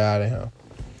performance like that out of him.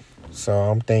 So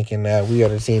I'm thinking that we are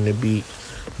the team to beat.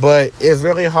 But it's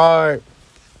really hard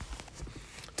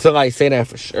to, say that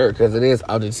for sure because it is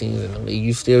other teams in the league.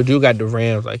 You still do got the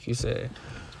Rams, like you said,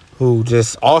 who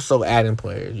just also adding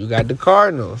players. You got the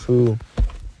Cardinals, who,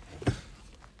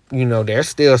 they're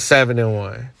still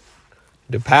 7-1.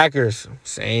 The Packers,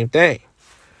 same thing.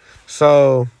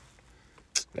 So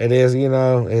it is,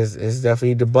 it's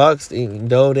definitely the Bucs. Even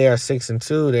though they are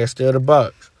 6-2, they're still the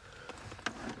Bucs.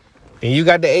 And you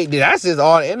got the 8. That's just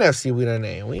all NFC we done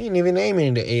named. We ain't even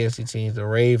naming the AFC teams. The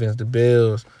Ravens, the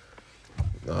Bills.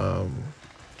 The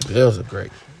Bills are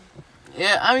great.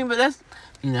 Yeah, but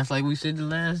that's like we said the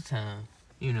last time.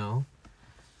 The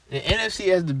NFC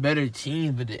has the better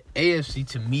team, but the AFC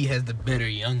to me has the better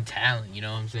young talent. You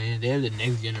know what I'm saying? They're the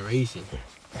next generation.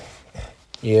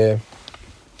 Yeah.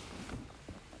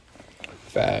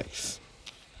 Facts.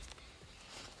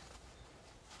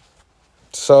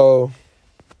 So,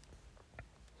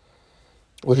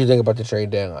 what do you think about the trade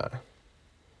deadline?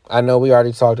 I know we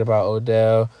already talked about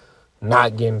Odell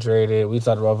not getting traded. We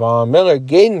talked about Von Miller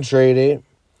getting traded.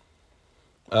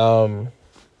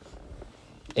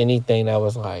 Anything that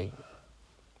was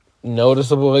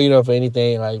noticeable, if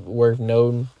anything worth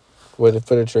noting for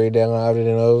the trade deadline other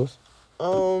than those?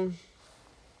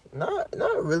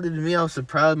 Not really to me. I was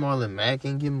surprised Marlon Mack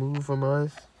didn't get moved from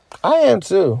us. I am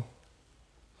too.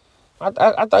 I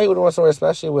thought he would have won somewhere,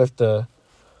 especially with the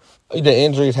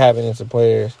injuries happening to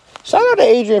players. Shout out to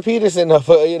Adrian Peterson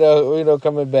for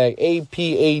coming back.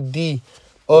 APAD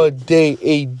all day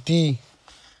AD.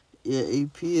 Yeah,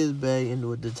 AP is back in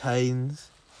with the Titans.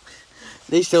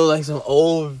 They show some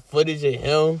old footage of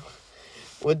him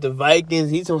with the Vikings.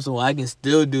 He told me, I can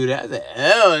still do that. I said,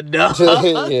 hell no.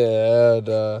 Yeah,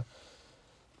 hell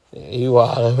yeah, he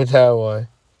wild with that one.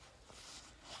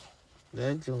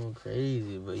 That's going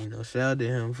crazy. But, shout out to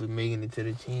him for making it to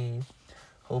the team.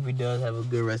 Hope he does have a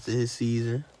good rest of his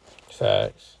season.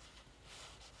 Facts.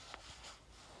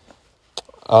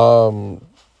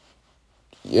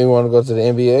 You want to go to the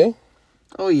NBA?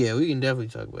 Oh, yeah, we can definitely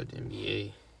talk about the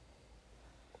NBA.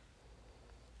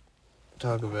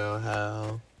 Talk about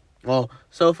how... Well,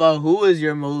 so far, who is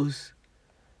your most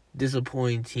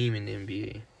disappointing team in the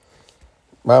NBA?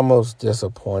 My most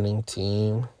disappointing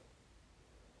team...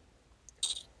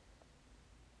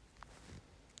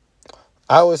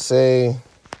 I would say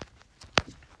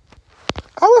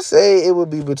it would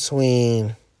be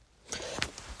between...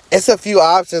 It's a few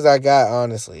options I got,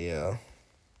 honestly, yo.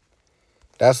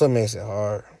 That's what makes it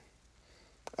hard.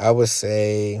 I would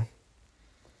say...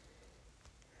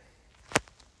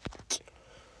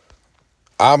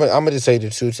 I'm going to say the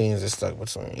two teams that's stuck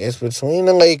between. It's between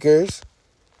the Lakers.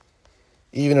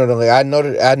 Even though I know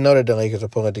that the Lakers are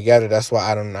pulling together. That's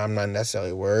why I'm not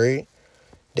necessarily worried.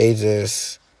 They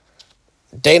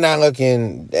not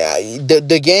looking.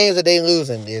 The games that they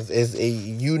losing is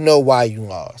you know why you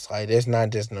lost. It's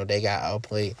not just they got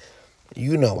outplayed.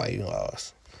 You know why you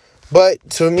lost. But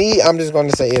to me, I'm just going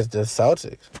to say it's the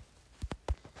Celtics.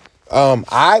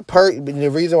 The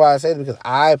reason why I say it is because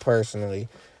I personally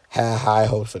had high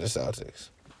hopes for the Celtics.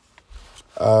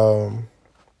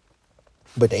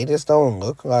 But they just don't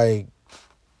look like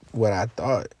what I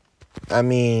thought.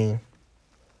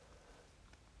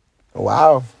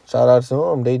 Wow. Shout out to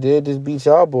them. They did just beat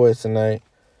y'all boys tonight.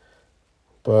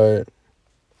 But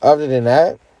other than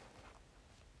that,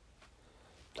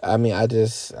 I mean,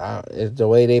 it's the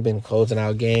way they've been closing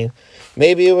out games.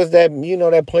 Maybe it was that,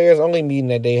 that players only meeting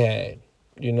that they had.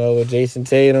 With Jason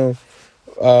Tatum,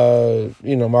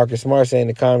 Marcus Smart saying in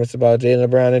the comments about Jaylen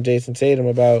Brown and Jason Tatum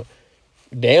about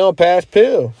they don't pass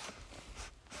pill.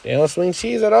 They don't swing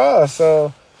cheese at all.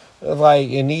 So, it's like,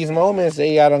 in these moments,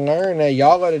 they got to learn that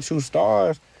y'all are the true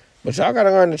stars, but y'all got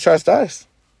to learn to trust us.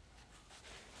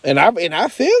 And I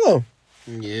feel them.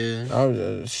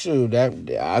 Yeah. Shoot,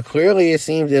 clearly it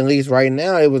seems, at least right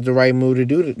now, it was the right move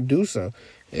to do so.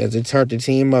 As it turned the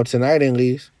team up tonight, at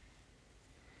least.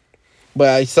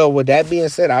 But so with that being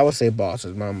said, I would say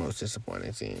Boston's my most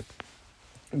disappointing team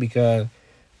because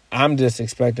I'm just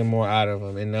expecting more out of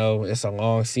them. And no, it's a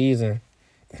long season.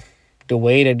 The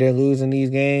way that they're losing these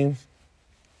games,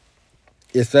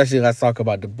 especially let's talk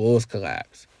about the Bulls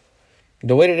collapse.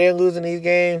 The way that they're losing these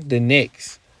games, the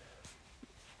Knicks.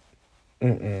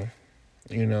 These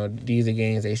are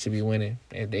games they should be winning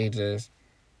if they just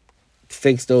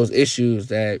fix those issues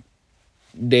that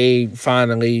they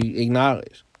finally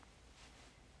acknowledge.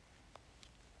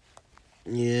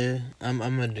 Yeah, I'm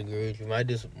gonna agree with you. My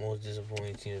most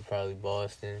disappointing team is probably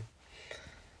Boston.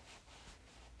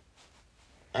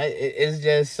 It's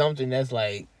just something that's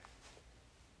like,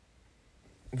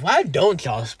 why don't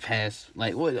y'all pass?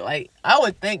 Like what? Like I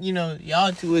would think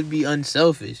y'all two would be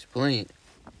unselfish playing.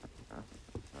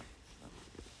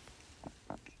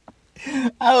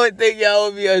 I would think y'all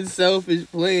would be unselfish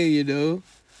playing.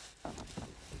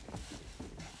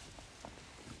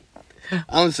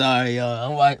 I'm sorry,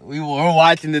 y'all. We're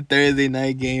watching the Thursday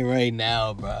night game right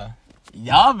now, bro.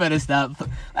 Y'all better stop.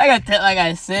 Like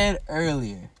I said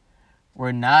earlier,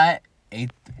 we're better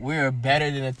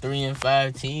than a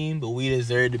 3-5 team, but we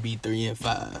deserve to be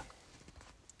 3-5.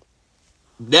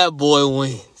 That boy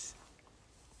wins.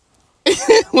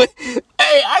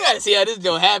 Hey, I gotta see how this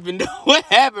joke happened. What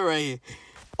happened right here?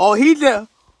 Oh, he just.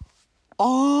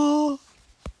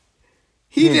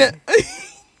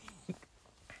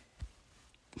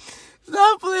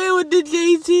 Stop playing with the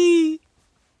JT.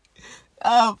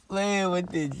 Stop playing with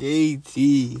the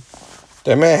JT.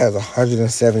 That man has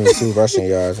 172 rushing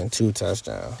yards and 2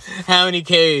 touchdowns. How many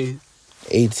carries?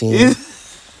 18.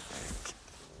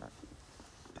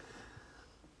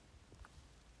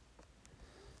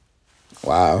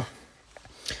 Wow.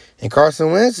 And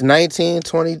Carson Wentz, 19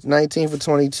 for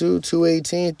 22,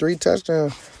 218, 3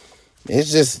 touchdowns.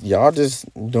 It's just, y'all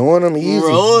just doing them easy.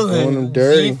 Rolling. Doing them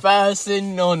dirty. G5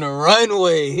 sitting on the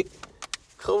runway.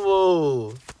 Come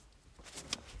on.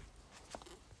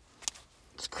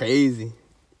 It's crazy.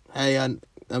 Hey, I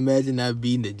imagine not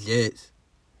beating the Jets.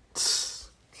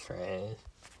 Trash.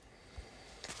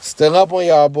 Still up on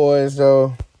y'all boys,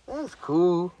 though. That's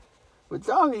cool. But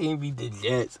y'all can't beat the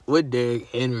Jets with Derrick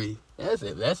Henry. That's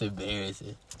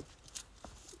embarrassing.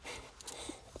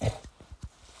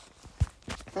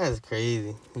 That's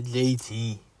crazy.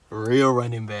 JT. Real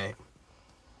running back.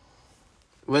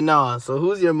 But no, so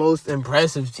who's your most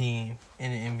impressive team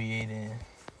in the NBA then?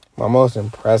 My most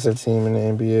impressive team in the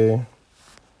NBA,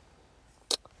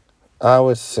 I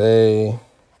would say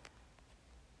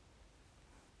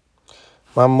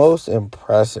my most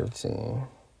impressive team,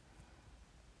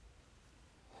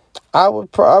 I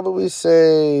would probably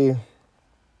say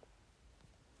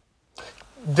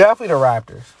definitely the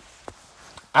Raptors.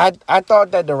 I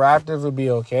thought that the Raptors would be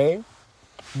okay,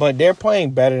 but they're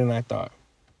playing better than I thought.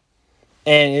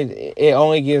 And it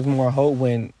only gives more hope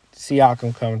when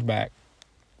Siakam comes back.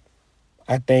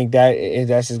 I think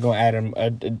that's just going to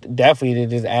add definitely, it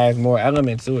just adds more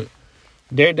element to it.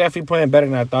 They're definitely playing better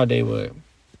than I thought they would.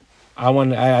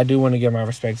 I do want to give my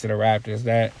respects to the Raptors.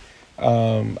 That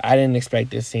I didn't expect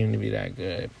this team to be that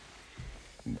good.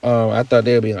 I thought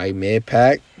they would be like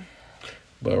mid-pack.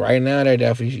 But right now, they're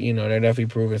definitely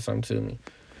proving something to me.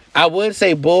 I would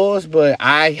say Bulls, but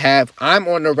I'm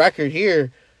on the record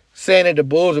here saying that the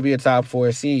Bulls will be a top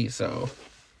 4 seed. So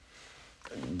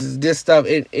this stuff,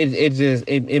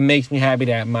 it makes me happy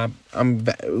that I'm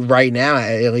right now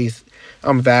at least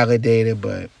I'm validated.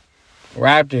 But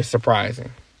Raptors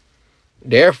surprising.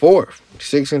 They're 4th,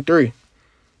 6-3,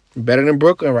 better than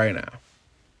Brooklyn right now.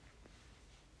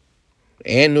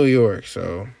 And New York,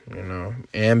 so,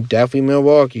 and definitely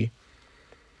Milwaukee.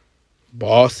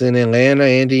 Boston, Atlanta,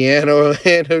 Indiana,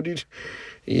 Orlando, Detroit.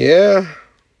 Yeah.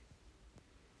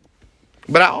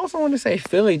 But I also want to say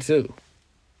Philly, too.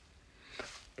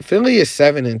 Philly is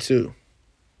 7-2.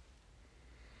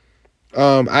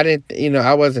 I didn't,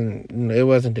 I wasn't, it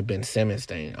wasn't the Ben Simmons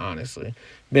thing, honestly.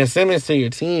 Ben Simmons to your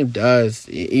team does,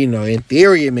 in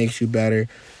theory, it makes you better.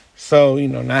 So,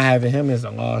 not having him is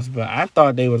a loss. But I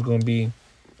thought they was going to be,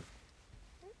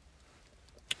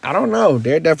 I don't know.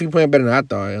 They're definitely playing better than I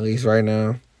thought, at least right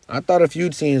now. I thought a few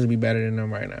teams would be better than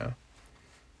them right now.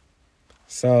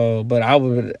 So, but I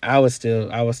would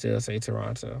still say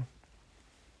Toronto.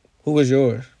 Who was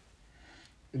yours?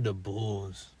 The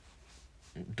Bulls.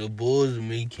 The Bulls and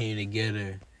me came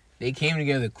together. They came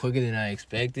together quicker than I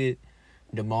expected.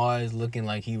 DeMar is looking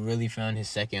like he really found his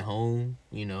second home.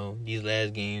 These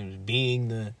last games being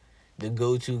the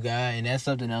go-to guy, and that's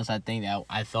something else I think that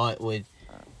I thought would.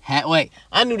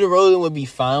 I knew DeRozan would be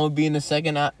fine with being the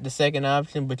second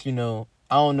option, but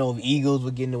I don't know if Eagles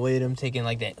would get in the way of them taking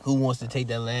like that. Who wants to take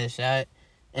that last shot?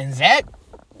 And Zach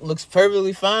looks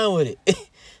perfectly fine with it.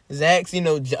 Zach's,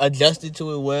 adjusted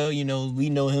to it well. We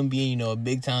know him being, a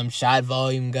big-time shot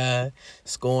volume guy,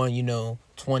 scoring,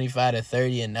 25 to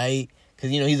 30 a night.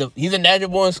 Because, he's a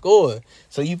natural-born scorer.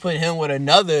 So you put him with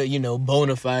another,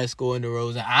 bona fide scorer in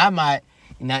DeRozan. I might,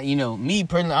 not, me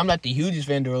personally, I'm not the hugest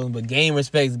fan of DeRozan, but game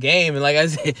respects game. And like I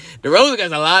said, DeRozan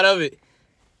got a lot of it.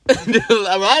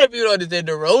 A lot of people don't understand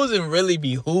DeRozan really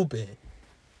be hooping.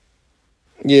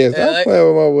 Yes, I'm playing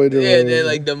with my boy DeRozan. Yeah,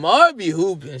 like DeMar be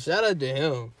hooping. Shout out to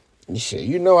him. Shit,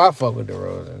 I fuck with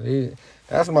DeRozan.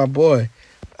 That's my boy.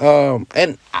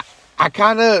 And I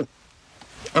kind of,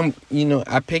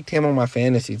 I picked him on my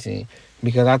fantasy team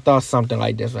because I thought something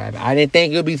like this would happen. I didn't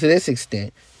think it would be to this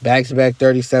extent. Back-to-back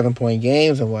 37-point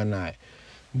games and whatnot.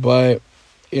 But,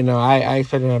 I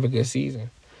expect him to have a good season.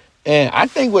 And I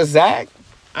think with Zach,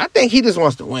 I think he just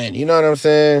wants to win. You know what I'm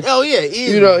saying? Oh, yeah.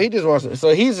 Easy. He just wants to.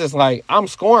 So he's just like, I'm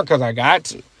scoring because I got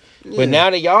to. Yeah. But now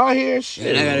that y'all here,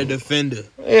 shit. And I got a defender.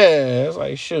 Yeah, it's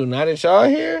like, shoot, now that y'all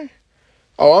here,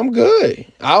 I'm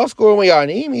good. I'll score when y'all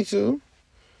need me to.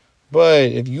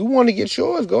 But if you want to get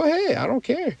yours, go ahead. I don't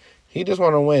care. He just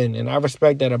want to win, and I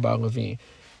respect that about LaVine.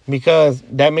 Because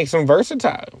that makes him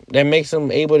versatile. That makes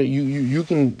him able to, you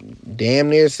can damn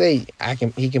near say,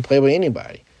 he can play with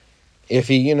anybody. If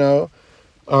he,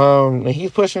 and he's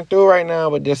pushing through right now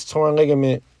with this torn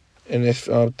ligament in his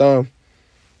thumb.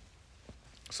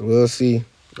 So we'll see.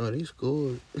 Oh, they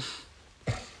scored.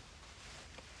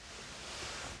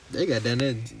 They got down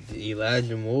there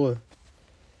Elijah Moore.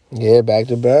 Yeah,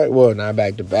 back-to-back. Well, not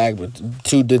back-to-back, but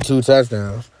two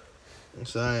touchdowns. I'm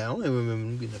sorry, I don't even remember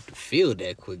them getting up the field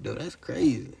that quick, though. That's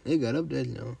crazy. They got up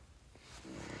that,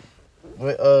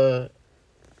 But,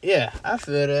 yeah, I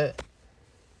feel that.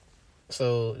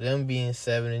 So, them being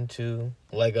 7-2,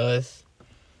 like us,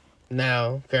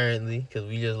 now, currently, because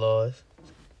we just lost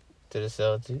to the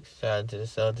Celtics. Shout out to the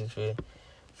Celtics for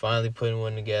finally putting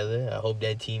one together. I hope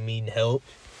that team meeting helped.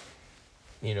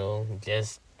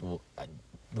 Just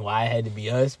why it had to be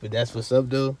us, but that's what's up,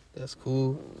 though. That's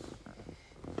cool.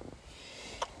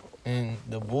 And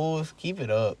the Bulls, keep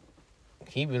it up.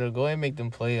 Keep it up. Go ahead and make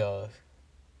them playoffs.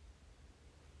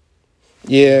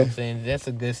 Yeah. I'm saying? That's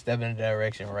a good step in the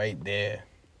direction right there.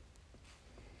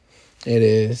 It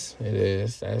is.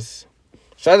 That's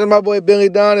shout out to my boy Billy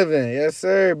Donovan. Yes,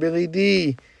 sir. Billy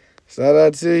D. Shout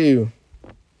out to you.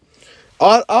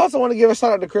 I also want to give a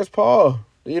shout out to Chris Paul.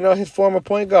 His former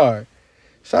point guard.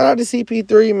 Shout out to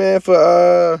CP3, man,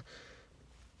 for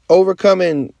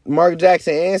overcoming Mark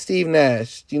Jackson and Steve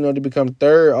Nash, to become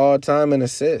third all-time in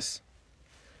assists.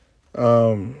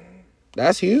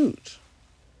 That's huge.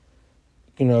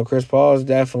 Chris Paul is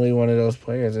definitely one of those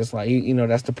players. It's like,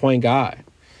 that's the point guard.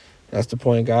 That's the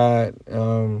point guard.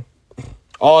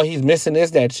 All he's missing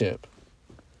is that chip.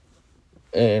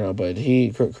 But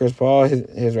Chris Paul,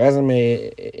 his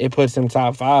resume, it puts him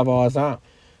top 5 all the time.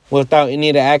 Without any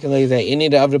of the accolades that any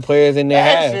of the other players in there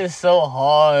have. That's just so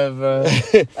hard, bro.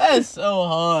 That's so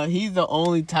hard. He's the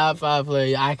only top 5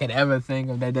 player I could ever think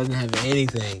of that doesn't have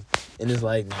anything. And it's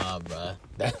like, nah, bro.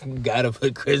 You gotta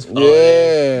put Chris Paul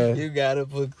in. You gotta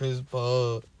put Chris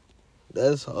Paul.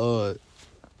 That's hard.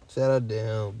 Shout out to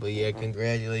him. But yeah,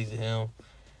 congratulations to him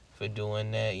for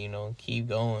doing that. Keep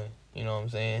going. You know what I'm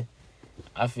saying?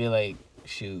 I feel like,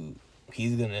 shoot,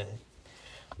 he's gonna...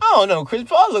 I don't know. Chris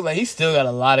Paul look like he still got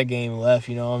a lot of game left.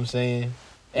 You know what I'm saying?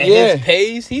 At his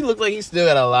pace, he looked like he still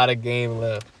got a lot of game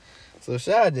left. So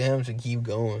shout out to him to keep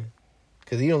going.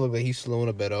 Because he don't look like he's slowing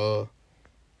up at all.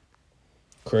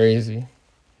 Crazy.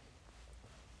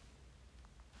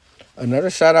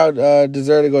 Another shout out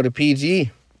deserved to go to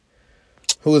PG,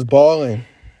 who was balling.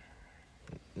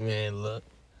 Man, look.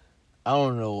 I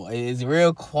don't know. It's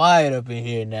real quiet up in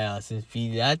here now since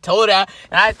PG. I told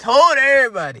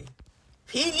everybody.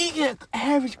 PG can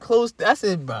average close. I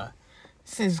said, bro,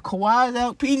 since Kawhi's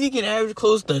out, PG can average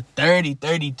close to 30,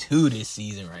 32 this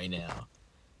season right now.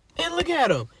 And look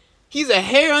at him. He's a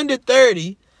hair under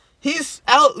 30. He's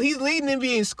leading in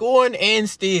being scoring and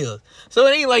steals. So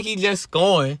it ain't like he just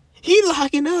scoring. He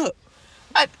locking up.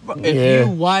 If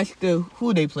you watched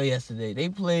who they played yesterday, they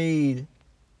played.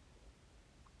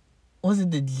 Was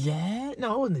it the Jazz?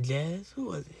 No, it wasn't the Jazz. Who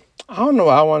was it? I don't know.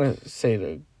 I want to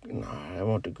say I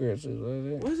want the Grizzlies.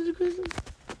 Was it the Grizzlies?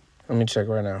 Let me check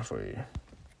right now for you.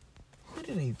 Who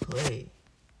did they play?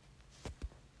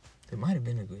 It might have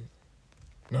been the Grizzlies.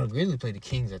 No, the Grizzlies played the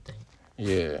Kings, I think.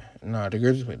 Yeah. No, the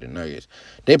Grizzlies played the Nuggets.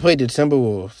 They played the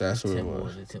Timberwolves. That's what it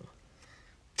was.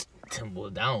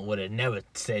 Timberwolves. I would have never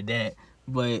said that.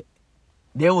 But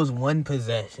there was one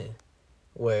possession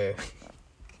where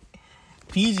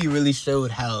PG really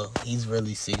showed how he's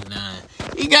really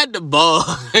 6'9". He got the ball.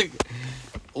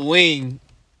 Wing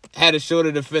had a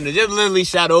shorter defender. Just literally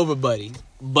shot over Buddy.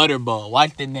 Butterball.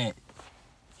 Watch the net.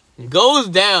 Goes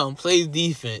down. Plays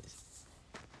defense.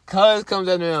 Cuz comes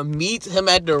out there, meets him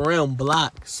at the rim,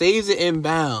 block, saves it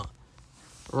inbound,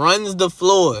 runs the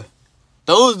floor,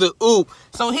 throws the oop.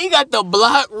 So he got the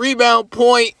block, rebound,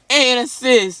 point, and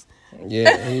assist.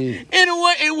 Yeah. In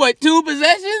what, 2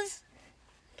 possessions?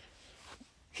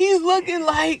 He's looking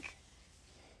like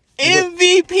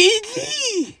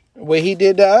MVPG. What he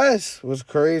did to us was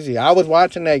crazy. I was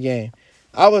watching that game.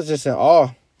 I was just in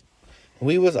awe.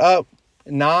 We was up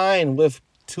 9 with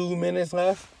 2 minutes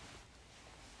left.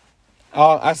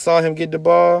 I saw him get the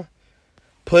ball,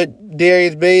 put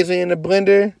Darius Bazley in the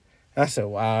blender. I said,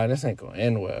 wow, this ain't going to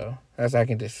end well. I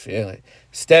can just feel it.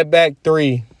 Step back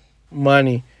 3,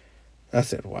 money. I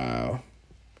said, wow.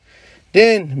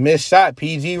 Then, missed shot,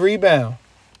 PG rebound.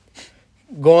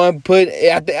 Go and put,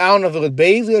 I don't know if it was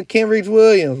Bazley or Kenrich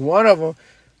Williams, one of them,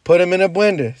 put him in a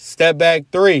blender. Step back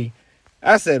 3.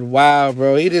 I said, wow,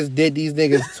 bro. He just did these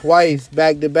niggas twice,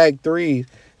 back-to-back threes.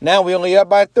 Now we only up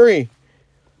by 3.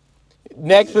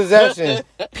 Next possession,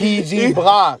 PG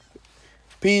block.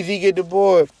 PG get the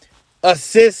board.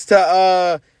 Assist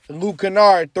to Luke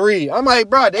Kennard 3. I'm like,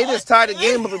 bro, they just tied the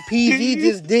game up and PG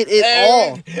just did it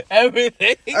all.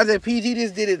 Everything. I said, PG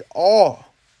just did it all.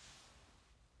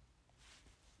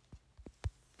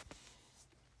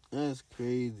 That's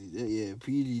crazy. Yeah,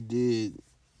 PG did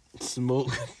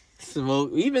smoke.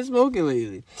 He been smoking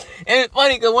lately. And it's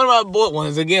funny because one of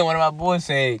my boys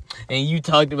said, and you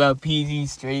talked about PG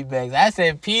straight backs. I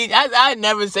said PG, I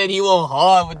never said he went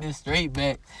hard with the straight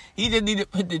back. He just need to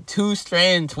put the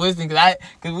 2-strand twisting because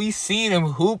we seen him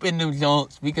hooping them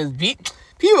junks because people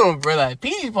don't realize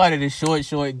PG's part of the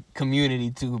short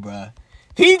community too, bro.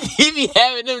 He be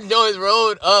having them joints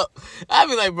rolled up. I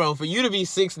be like, bro, for you to be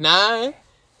 6'9",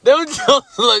 them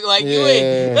joints look like you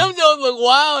ain't. Them joints look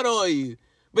wild on you.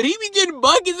 But he be getting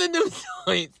buckets in them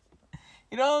joints.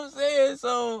 You know what I'm saying?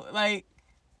 So, like,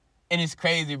 and it's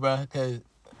crazy, bro, because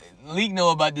Leak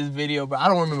know about this video, bro. I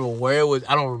don't remember where it was.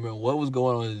 I don't remember what was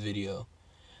going on in this video.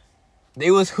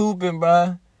 They was hooping,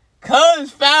 bro. Cuz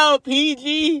fouled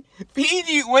PG.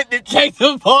 PG went to check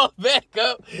the ball back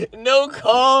up. No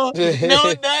call. No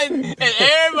nothing. And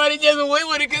everybody just went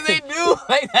with it because they knew,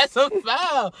 like, that's a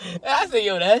foul. And I said,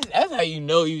 yo, that's how you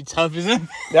know you tough as a...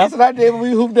 That's what I did when we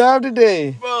hooped down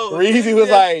today. Bro, Reezy was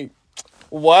like,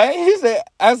 what? He said,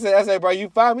 I said, bro, you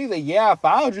fouled me? He said, yeah, I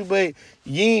fouled you, but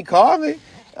you ain't called me?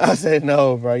 I said,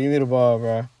 no, bro, give me the ball,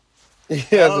 bro. I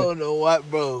don't know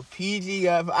what, bro. PG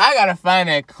I gotta find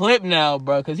that clip now,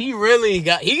 bro, because he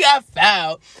got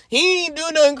fouled. He ain't do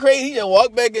nothing crazy. He just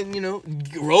walked back and,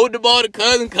 rolled the ball to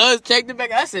Cuz, and Cuz checked it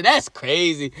back. I said, that's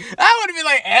crazy. I would have been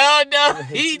like, hell no,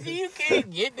 PG, you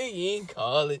can't get that. You ain't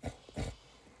call it.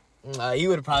 He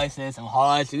would have probably said some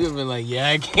hard shit. He would have been like, yeah,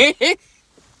 I can't.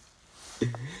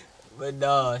 But,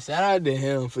 shout out to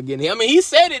him for getting it. I mean, he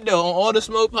said it, though, on All the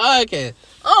Smoke podcast.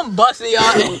 I'm busting y'all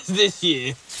ass this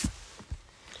year.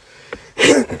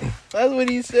 That's what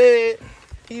he said.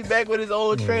 He's back with his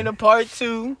old trainer part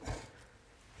 2.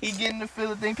 He getting the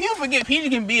feel of thing. People forget PG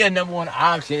can be a number 1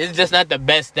 option. It's just not the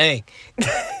best thing.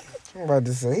 I'm about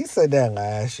to say, he said that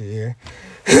last year.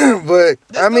 But,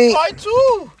 I mean... part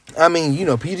 2. I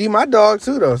mean, PG my dog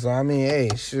too, though. So, I mean, hey,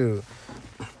 shoot.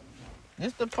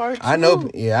 This the part 2. I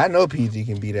know PG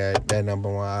can be that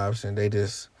number 1 option. They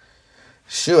just...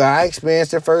 Shoot, I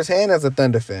experienced it firsthand as a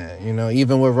Thunder fan.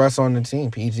 Even with Russ on the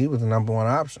team, PG was the number 1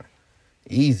 option.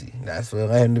 Easy. That's what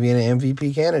led him to being an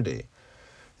MVP candidate.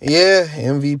 Yeah,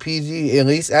 MVPG. At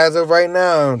least as of right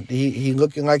now, he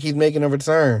looking like he's making a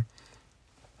return.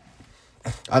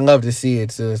 I love to see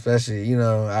it too, especially,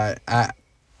 I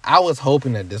was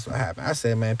hoping that this would happen. I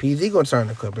said, man, PG gonna turn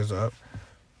the Clippers up.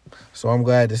 So I'm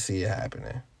glad to see it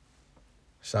happening.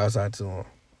 Shouts out to him.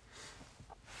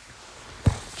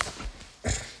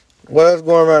 What's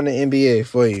going around the NBA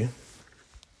for you?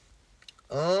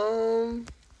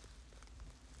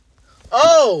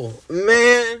 Oh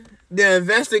man, the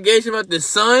investigation about the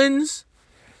Suns.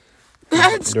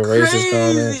 That's The racist crazy.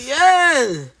 comments.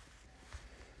 Yeah,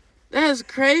 that's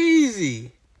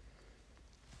crazy.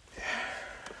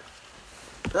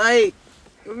 Like,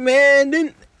 man,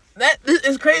 then that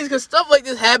is crazy because stuff like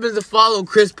this happens to follow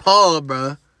Chris Paul,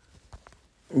 bro.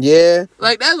 Yeah.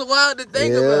 Like, that's wild to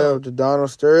think Yeah, about. with the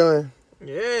Donald Sterling.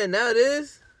 Yeah, now it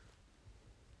is.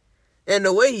 And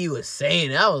the way he was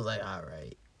saying it, I was like, all right.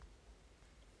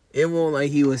 It wasn't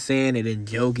like he was saying it and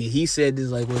joking. He said this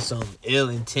like with some ill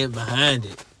intent behind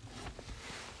it.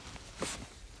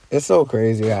 It's so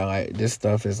crazy how like this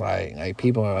stuff is like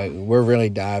people are like we're really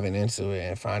diving into it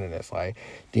and finding it's like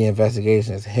the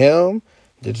investigation is him,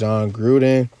 the John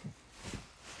Gruden.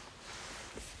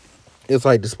 It's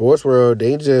like the sports world,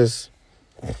 they just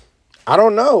I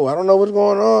don't know what's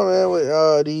going on, man,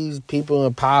 with these people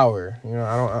in power. You know,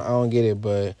 I don't get it,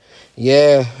 but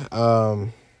yeah,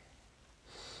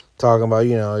 talking about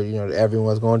you know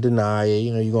everyone's going to deny it.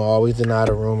 You know, you're gonna always deny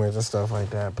the rumors and stuff like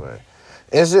that, but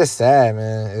it's just sad,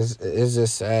 man. It's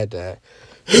just sad that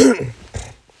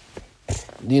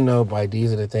you know, like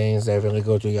these are the things that really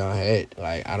go through your head.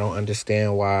 Like I don't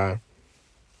understand why.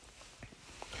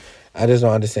 I just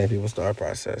don't understand people's thought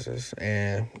processes,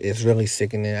 and it's really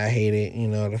sickening. I hate it. You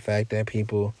know, the fact that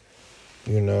people,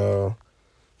 you know,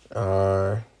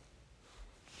 are,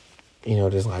 you know,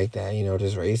 just like that. You know,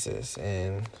 just racist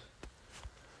and.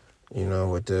 You know,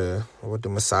 with the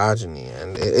misogyny,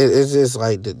 and it's just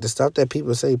like the stuff that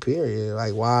people say. Period.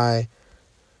 Like, why?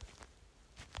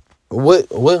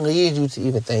 What leads you to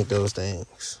even think those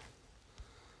things?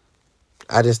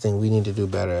 I just think we need to do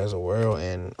better as a world,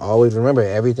 and always remember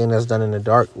everything that's done in the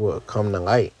dark will come to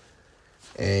light,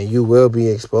 and you will be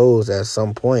exposed at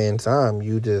some point in time. And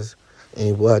you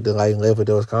will have to like live with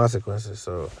those consequences.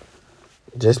 So,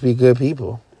 just be good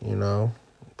people. You know,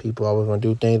 people always gonna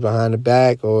do things behind the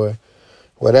back or.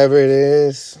 Whatever it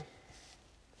is,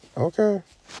 okay,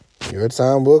 your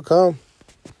time will come.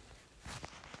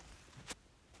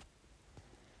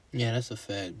 Yeah, that's a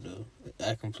fact, though.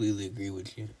 I completely agree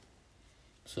with you.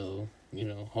 So, you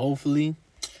know, hopefully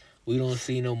we don't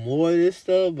see no more of this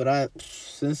stuff, but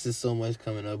since there's so much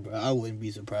coming up, bro, I wouldn't be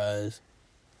surprised.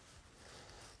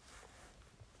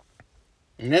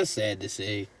 And that's sad to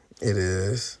say. It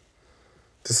is.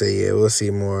 To say, yeah, we'll see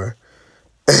more.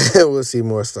 We'll see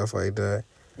more stuff like that.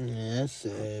 Yeah, that's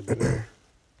sad, bro.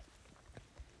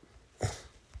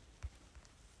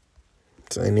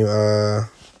 So,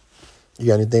 you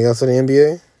got anything else for the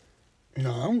NBA?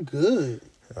 No, I'm good.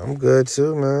 I'm good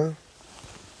too, man.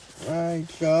 All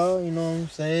right, y'all, you know what I'm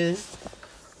saying?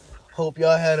 Hope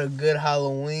y'all had a good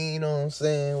Halloween, you know what I'm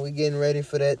saying? We getting ready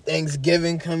for that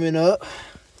Thanksgiving coming up.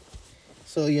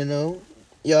 So, you know,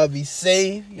 y'all be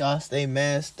safe. Y'all stay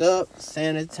masked up,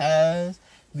 sanitized.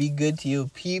 Be good to your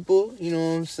people, you know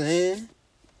what I'm saying?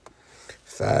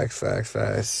 Facts.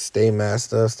 Stay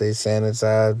masked up, stay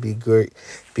sanitized, be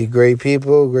great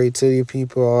people, great to your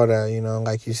people, all that, you know,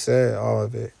 like you said, all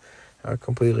of it. I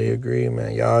completely agree,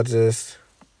 man. Y'all just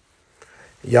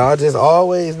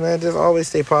always, man, just always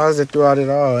stay positive throughout it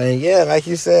all. And yeah, like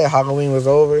you said, Halloween was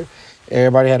over.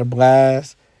 Everybody had a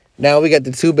blast. Now we got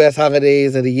the two best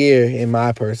holidays of the year, in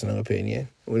my personal opinion.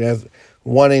 That's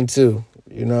 1 and 2,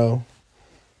 you know.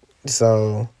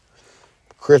 So,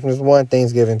 Christmas 1,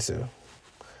 Thanksgiving 2.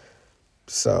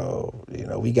 So, you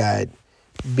know, we got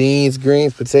beans,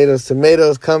 greens, potatoes,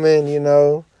 tomatoes coming, you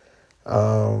know.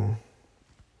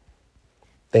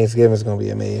 Thanksgiving's going to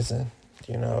be amazing.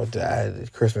 You know,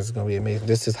 Christmas is going to be amazing.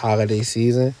 This is holiday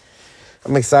season.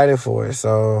 I'm excited for it.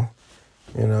 So,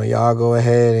 you know, y'all go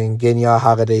ahead and get in y'all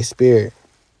holiday spirit.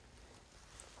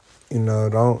 You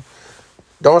know,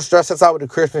 don't stress us out with the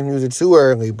Christmas music too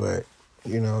early, but,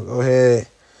 you know, go ahead.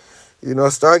 You know,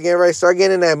 start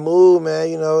getting in that mood, man.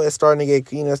 You know, it's starting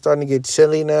to get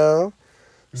chilly now.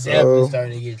 Definitely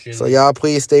starting to get chilly. So y'all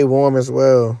please stay warm as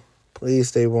well. Please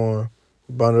stay warm.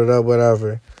 Bundled up,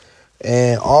 whatever.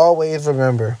 And always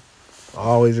remember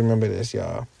this,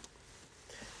 y'all.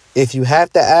 If you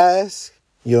have to ask,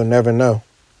 you'll never know.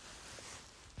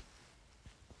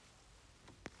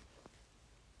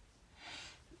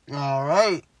 All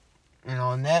right. And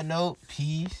on that note,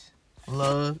 peace,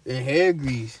 love, and hair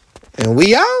grease. And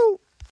we out.